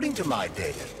 According to my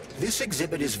data, this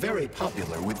exhibit is very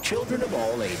popular with children of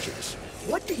all ages.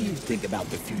 What do you think about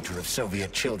the future of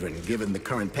Soviet children, given the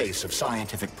current pace of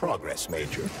scientific progress,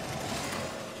 Major?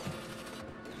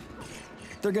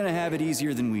 They're gonna have it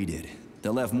easier than we did.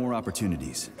 They'll have more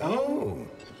opportunities. Oh,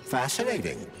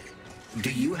 fascinating.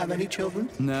 Do you have any children?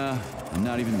 Nah, I'm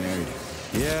not even married.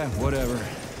 Yeah, whatever.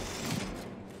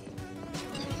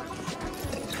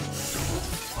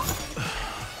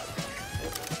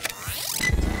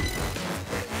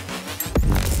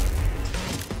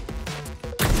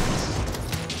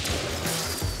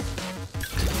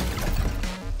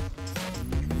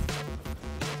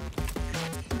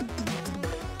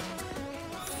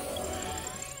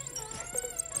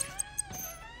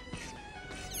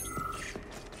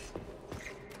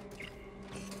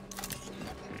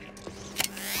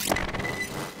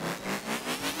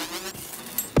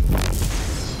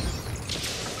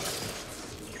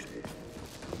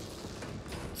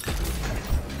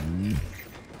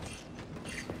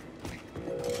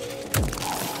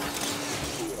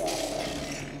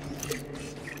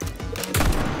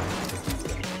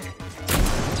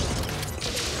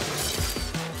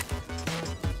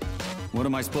 What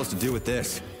am I supposed to do with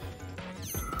this?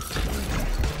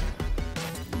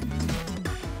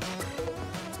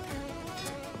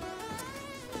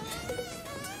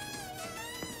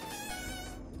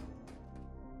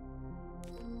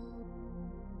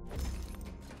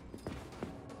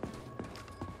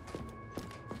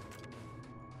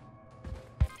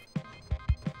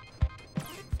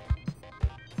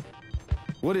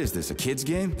 What is this, a kid's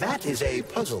game? That is a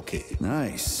puzzle key.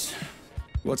 Nice.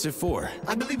 What's it for?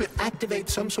 I believe it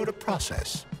activates some sort of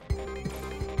process.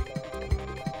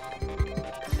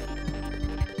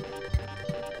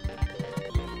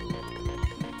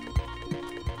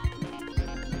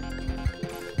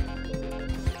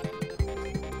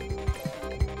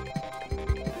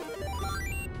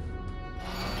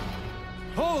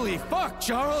 Holy fuck,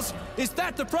 Charles! Is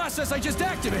that the process I just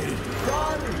activated?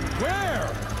 Run! Where?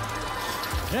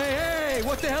 Hey, hey!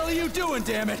 What the hell are you doing,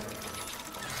 damn it?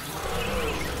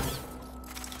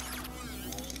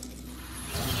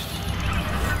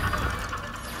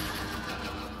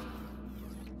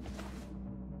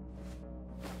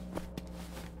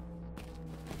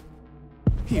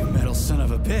 You metal son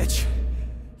of a bitch.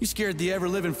 You scared the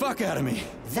ever-living fuck out of me.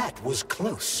 That was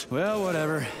close. Well,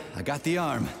 whatever. I got the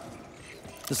arm.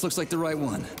 This looks like the right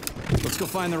one. Let's go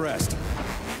find the rest.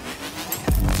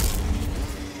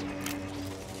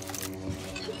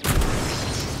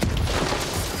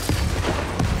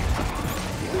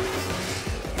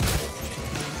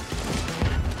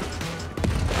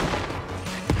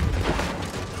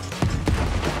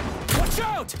 Watch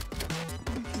out!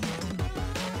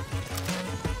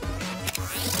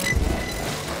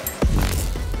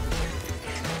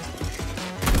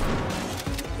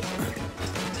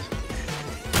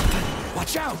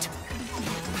 Watch out!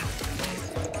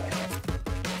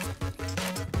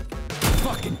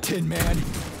 Fucking Tin Man!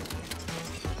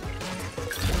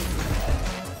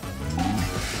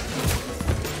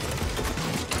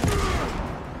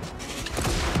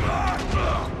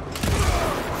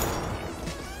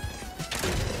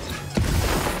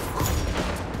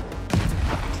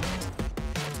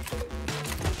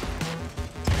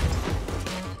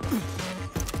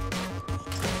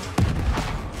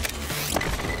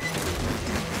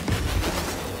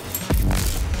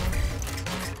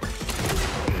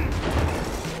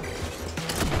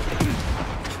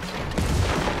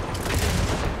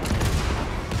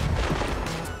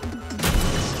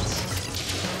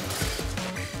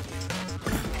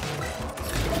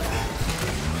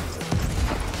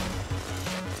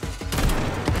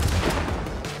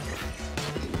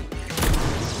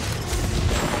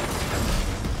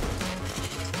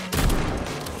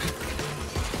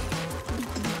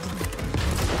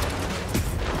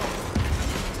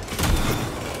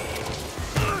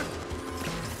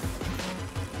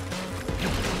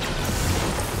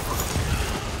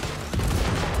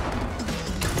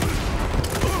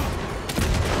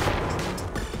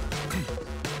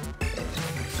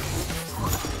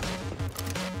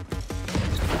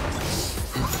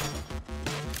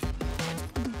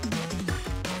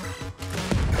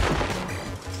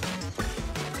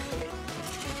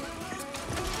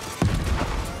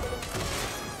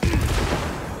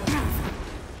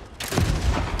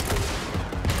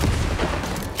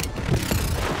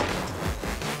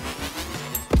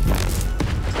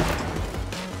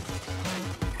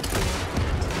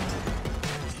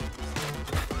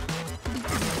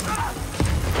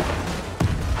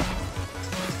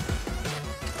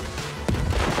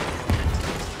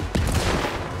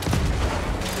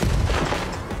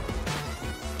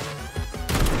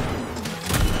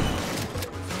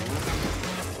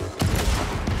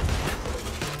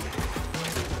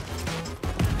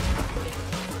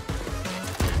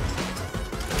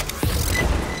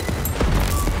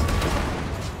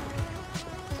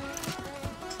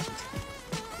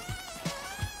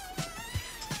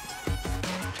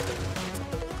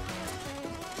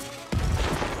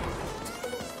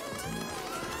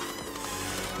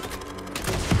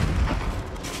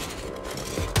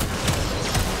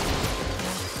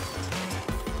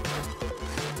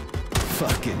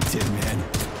 did,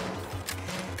 man.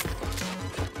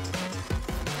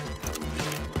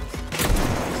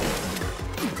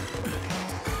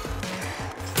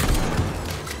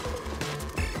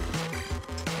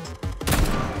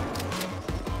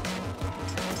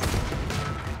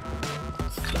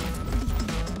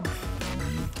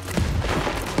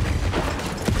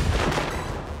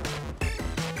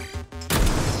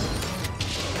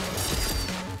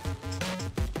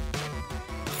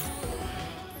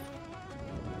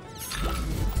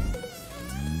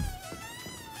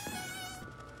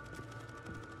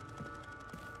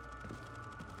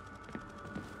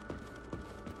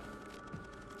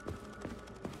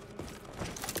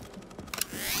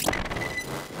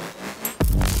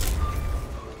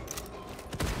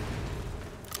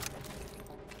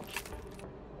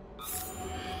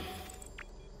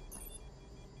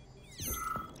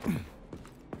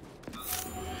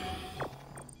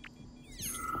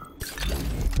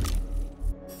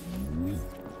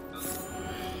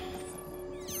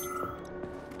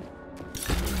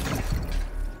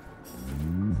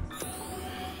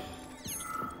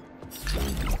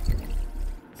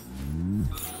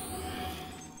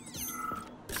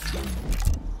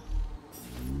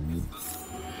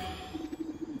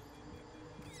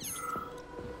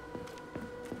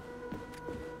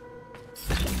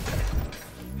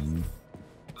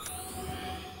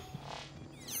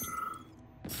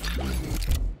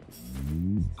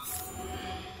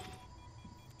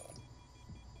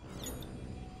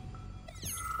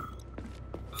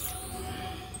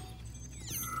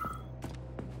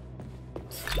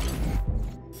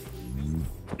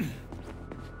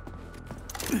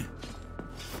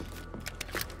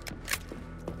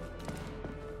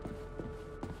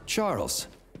 Charles,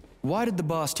 why did the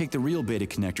boss take the real beta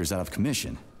connectors out of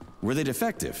commission? Were they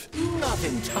defective? Not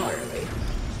entirely.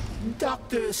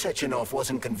 Dr. Sechenov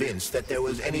wasn't convinced that there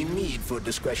was any need for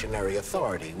discretionary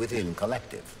authority within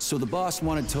Collective. So the boss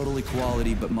wanted total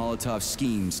equality, but Molotov's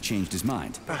schemes changed his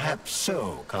mind. Perhaps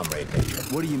so, Comrade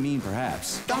Nechayev. What do you mean,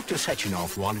 perhaps? Dr.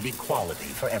 Sechenov wanted equality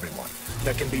for everyone.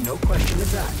 There can be no question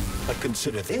of that. But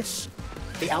consider this.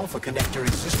 The Alpha Connector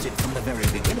existed from the very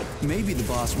beginning. Maybe the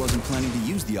boss wasn't planning to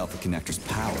use the Alpha Connector's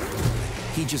power.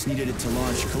 He just needed it to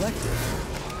launch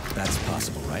Collective. That's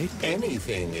possible, right?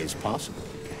 Anything is possible.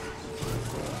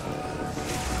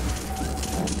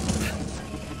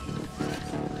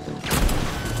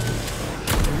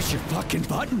 There's your fucking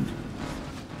button!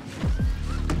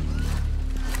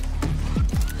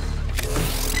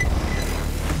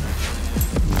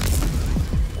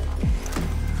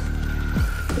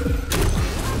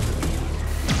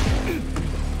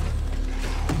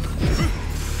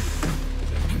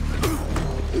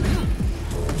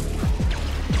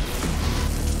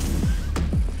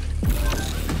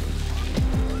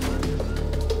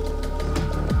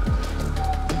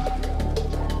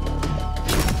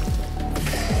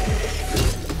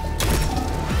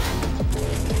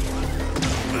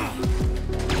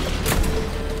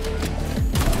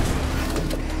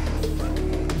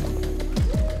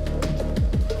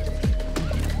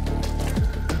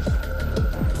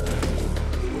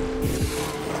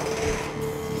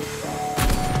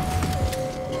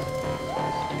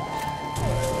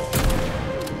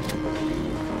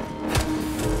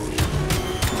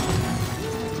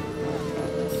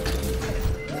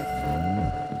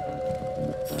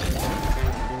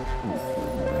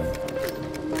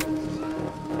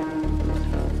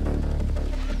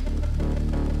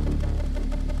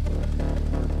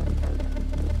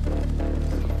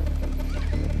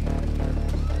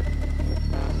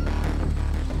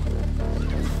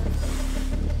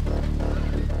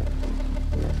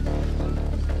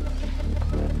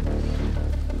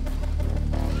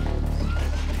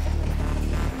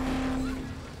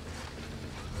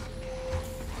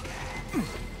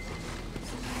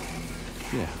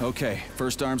 Yeah, okay.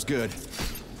 First arm's good.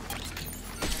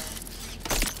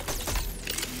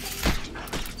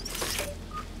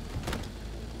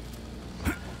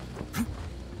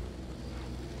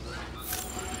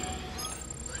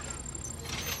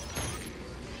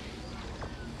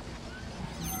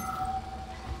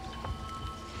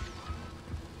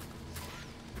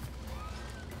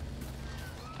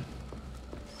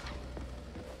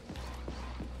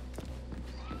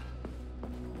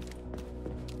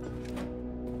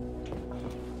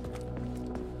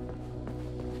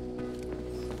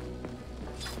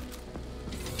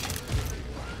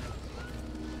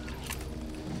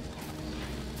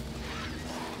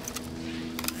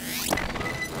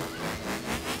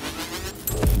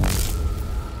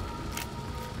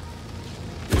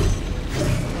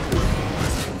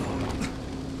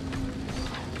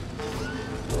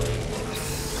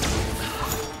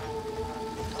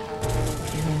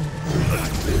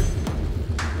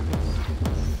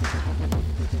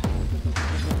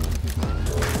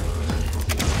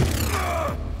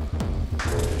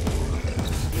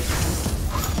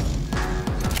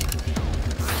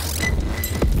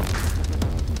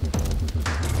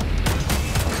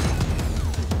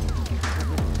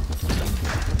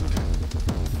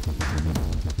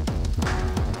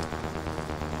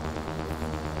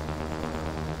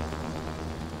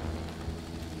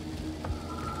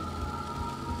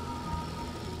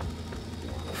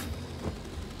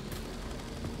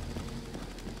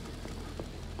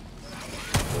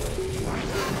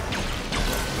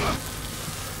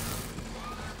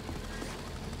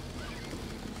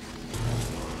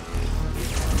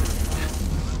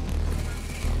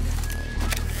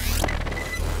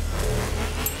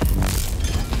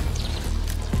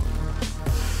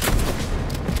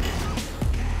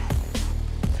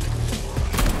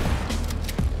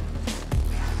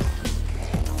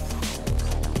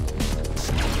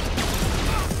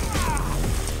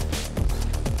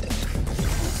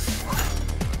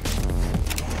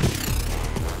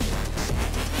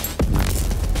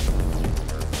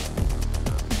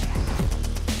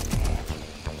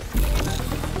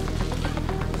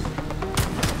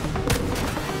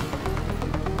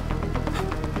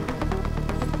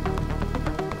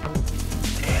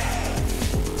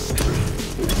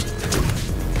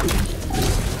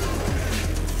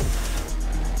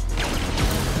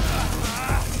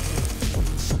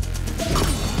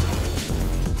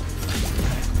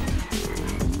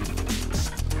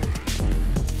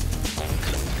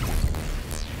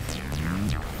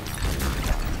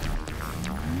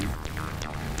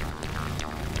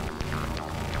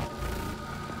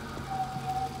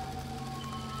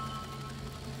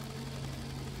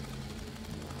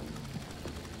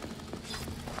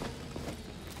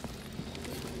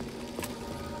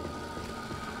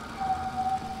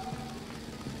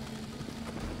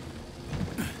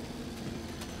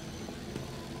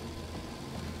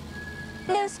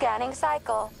 New scanning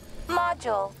cycle.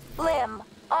 Module, limb,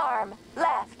 arm,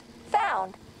 left,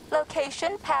 found.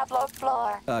 Location, Pavlov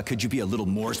floor. Could you be a little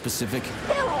more specific?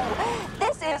 Ew,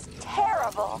 this is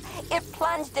terrible. It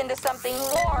plunged into something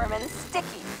warm and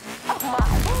sticky. Oh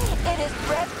my, it is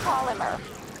red polymer.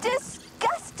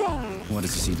 Disgusting. What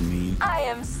does this even mean? I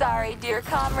am sorry, dear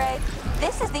comrade.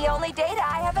 This is the only data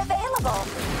I have available.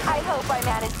 I hope I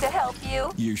managed to help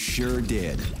you. You sure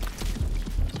did.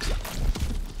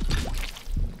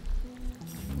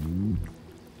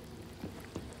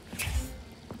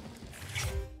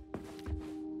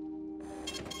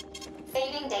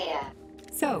 Saving data.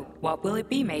 So, what will it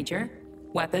be, Major?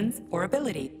 Weapons or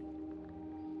ability?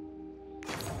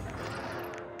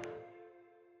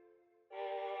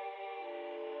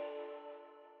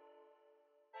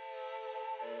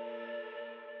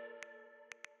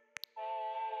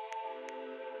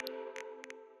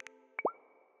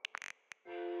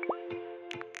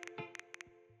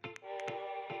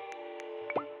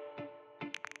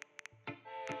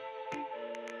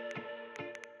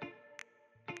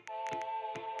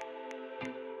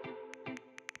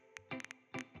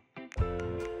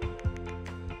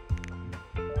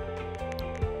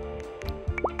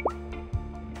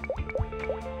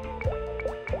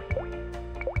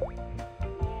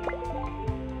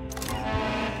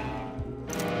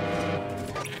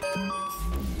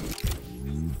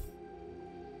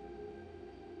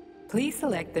 Please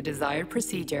select the desired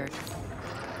procedure.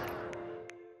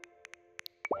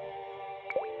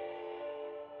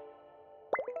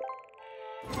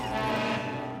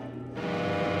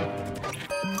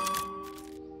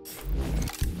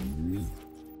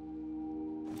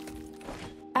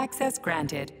 Access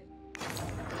granted.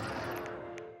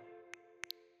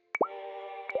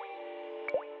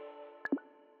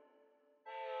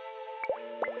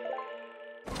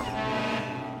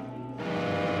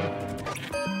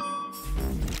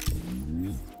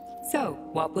 So,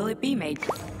 what will it be, mate?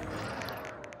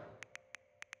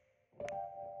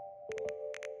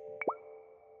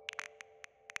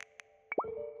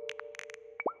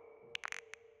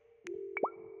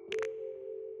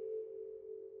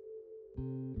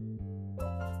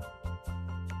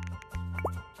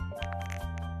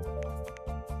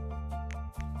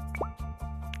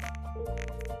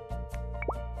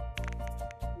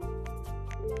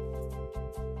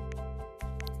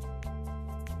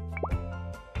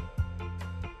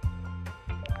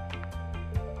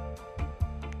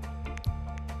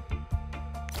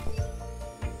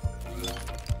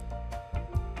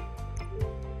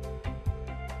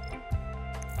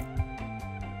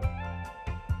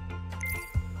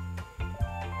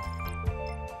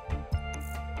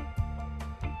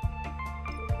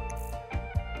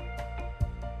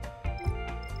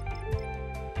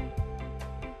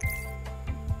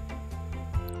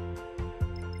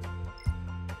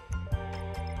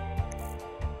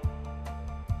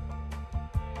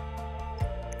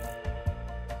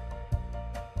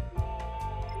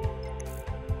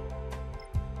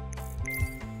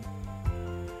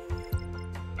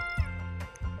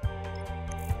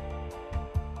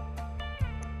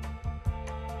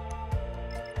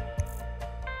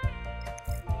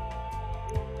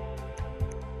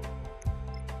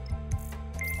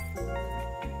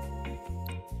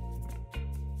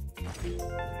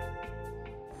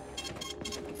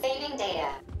 Saving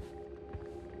data.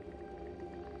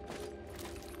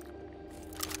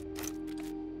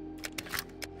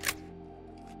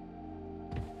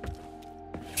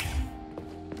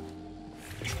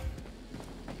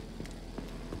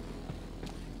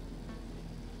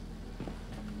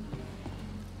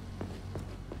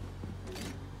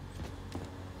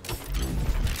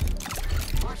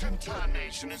 What in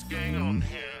tarnation is going on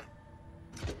here?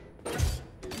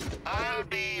 I'll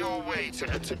be your waiter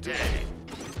today.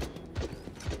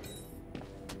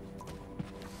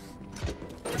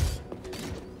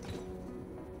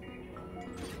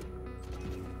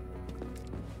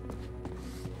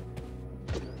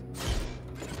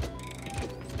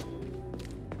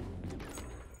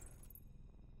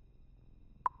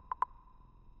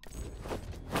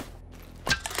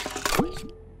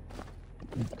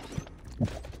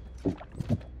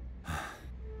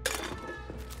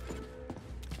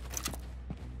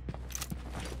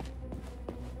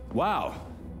 Wow,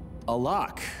 a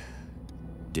lock.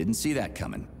 Didn't see that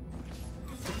coming.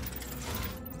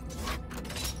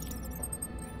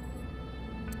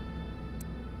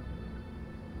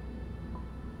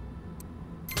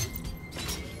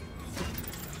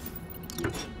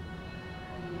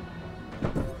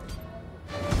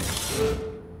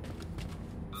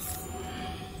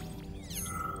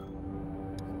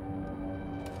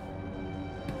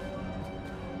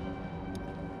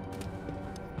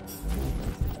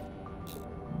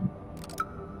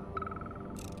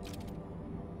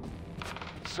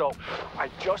 So, I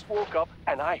just woke up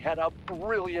and I had a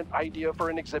brilliant idea for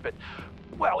an exhibit.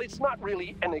 Well, it's not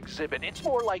really an exhibit. It's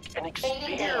more like an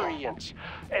experience.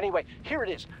 Anyway, here it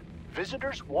is.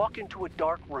 Visitors walk into a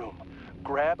dark room,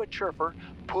 grab a chirper,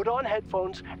 put on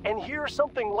headphones, and hear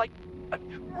something like...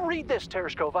 read this,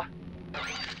 Teraskhova.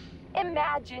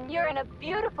 Imagine you're in a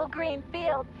beautiful green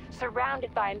field,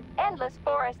 surrounded by an endless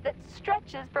forest that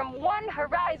stretches from one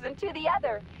horizon to the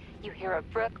other. You hear a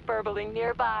brook burbling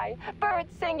nearby, birds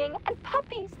singing, and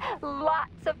puppies.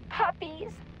 Lots of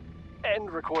puppies. End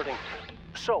recording.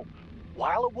 So,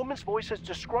 while a woman's voice is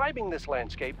describing this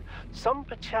landscape, some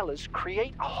Pachelas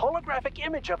create a holographic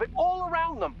image of it all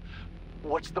around them.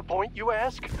 What's the point, you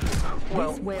ask?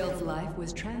 Well, this whale's life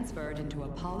was transferred into a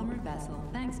polymer vessel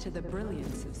thanks to the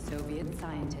brilliance of Soviet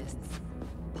scientists.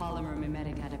 Polymer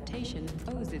mimetic adaptation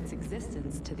owes its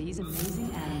existence to these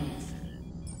amazing animals.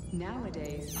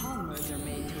 Nowadays, polymers are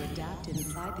made to adapt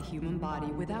inside the human body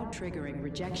without triggering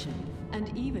rejection,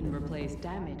 and even replace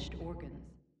damaged organs.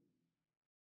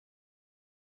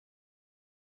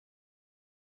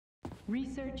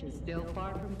 Research is still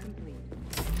far from complete.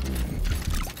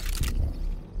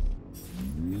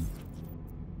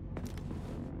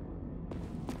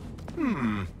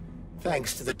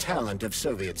 Thanks to the talent of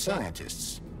Soviet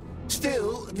scientists.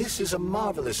 Still, this is a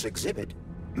marvelous exhibit.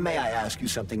 May I ask you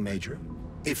something, Major?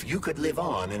 If you could live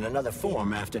on in another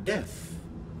form after death,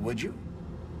 would you?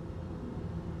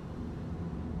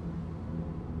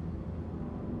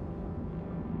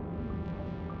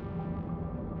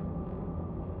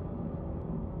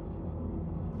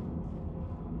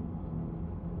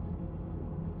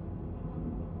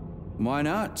 Why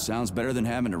not? Sounds better than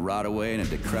having to rot away in a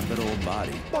decrepit old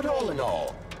body. But all in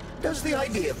all, does the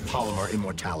idea of polymer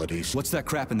immortality... What's that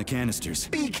crap in the canisters?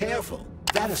 Be careful.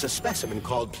 That is a specimen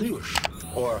called plush,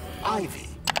 or ivy.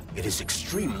 It is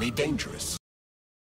extremely dangerous.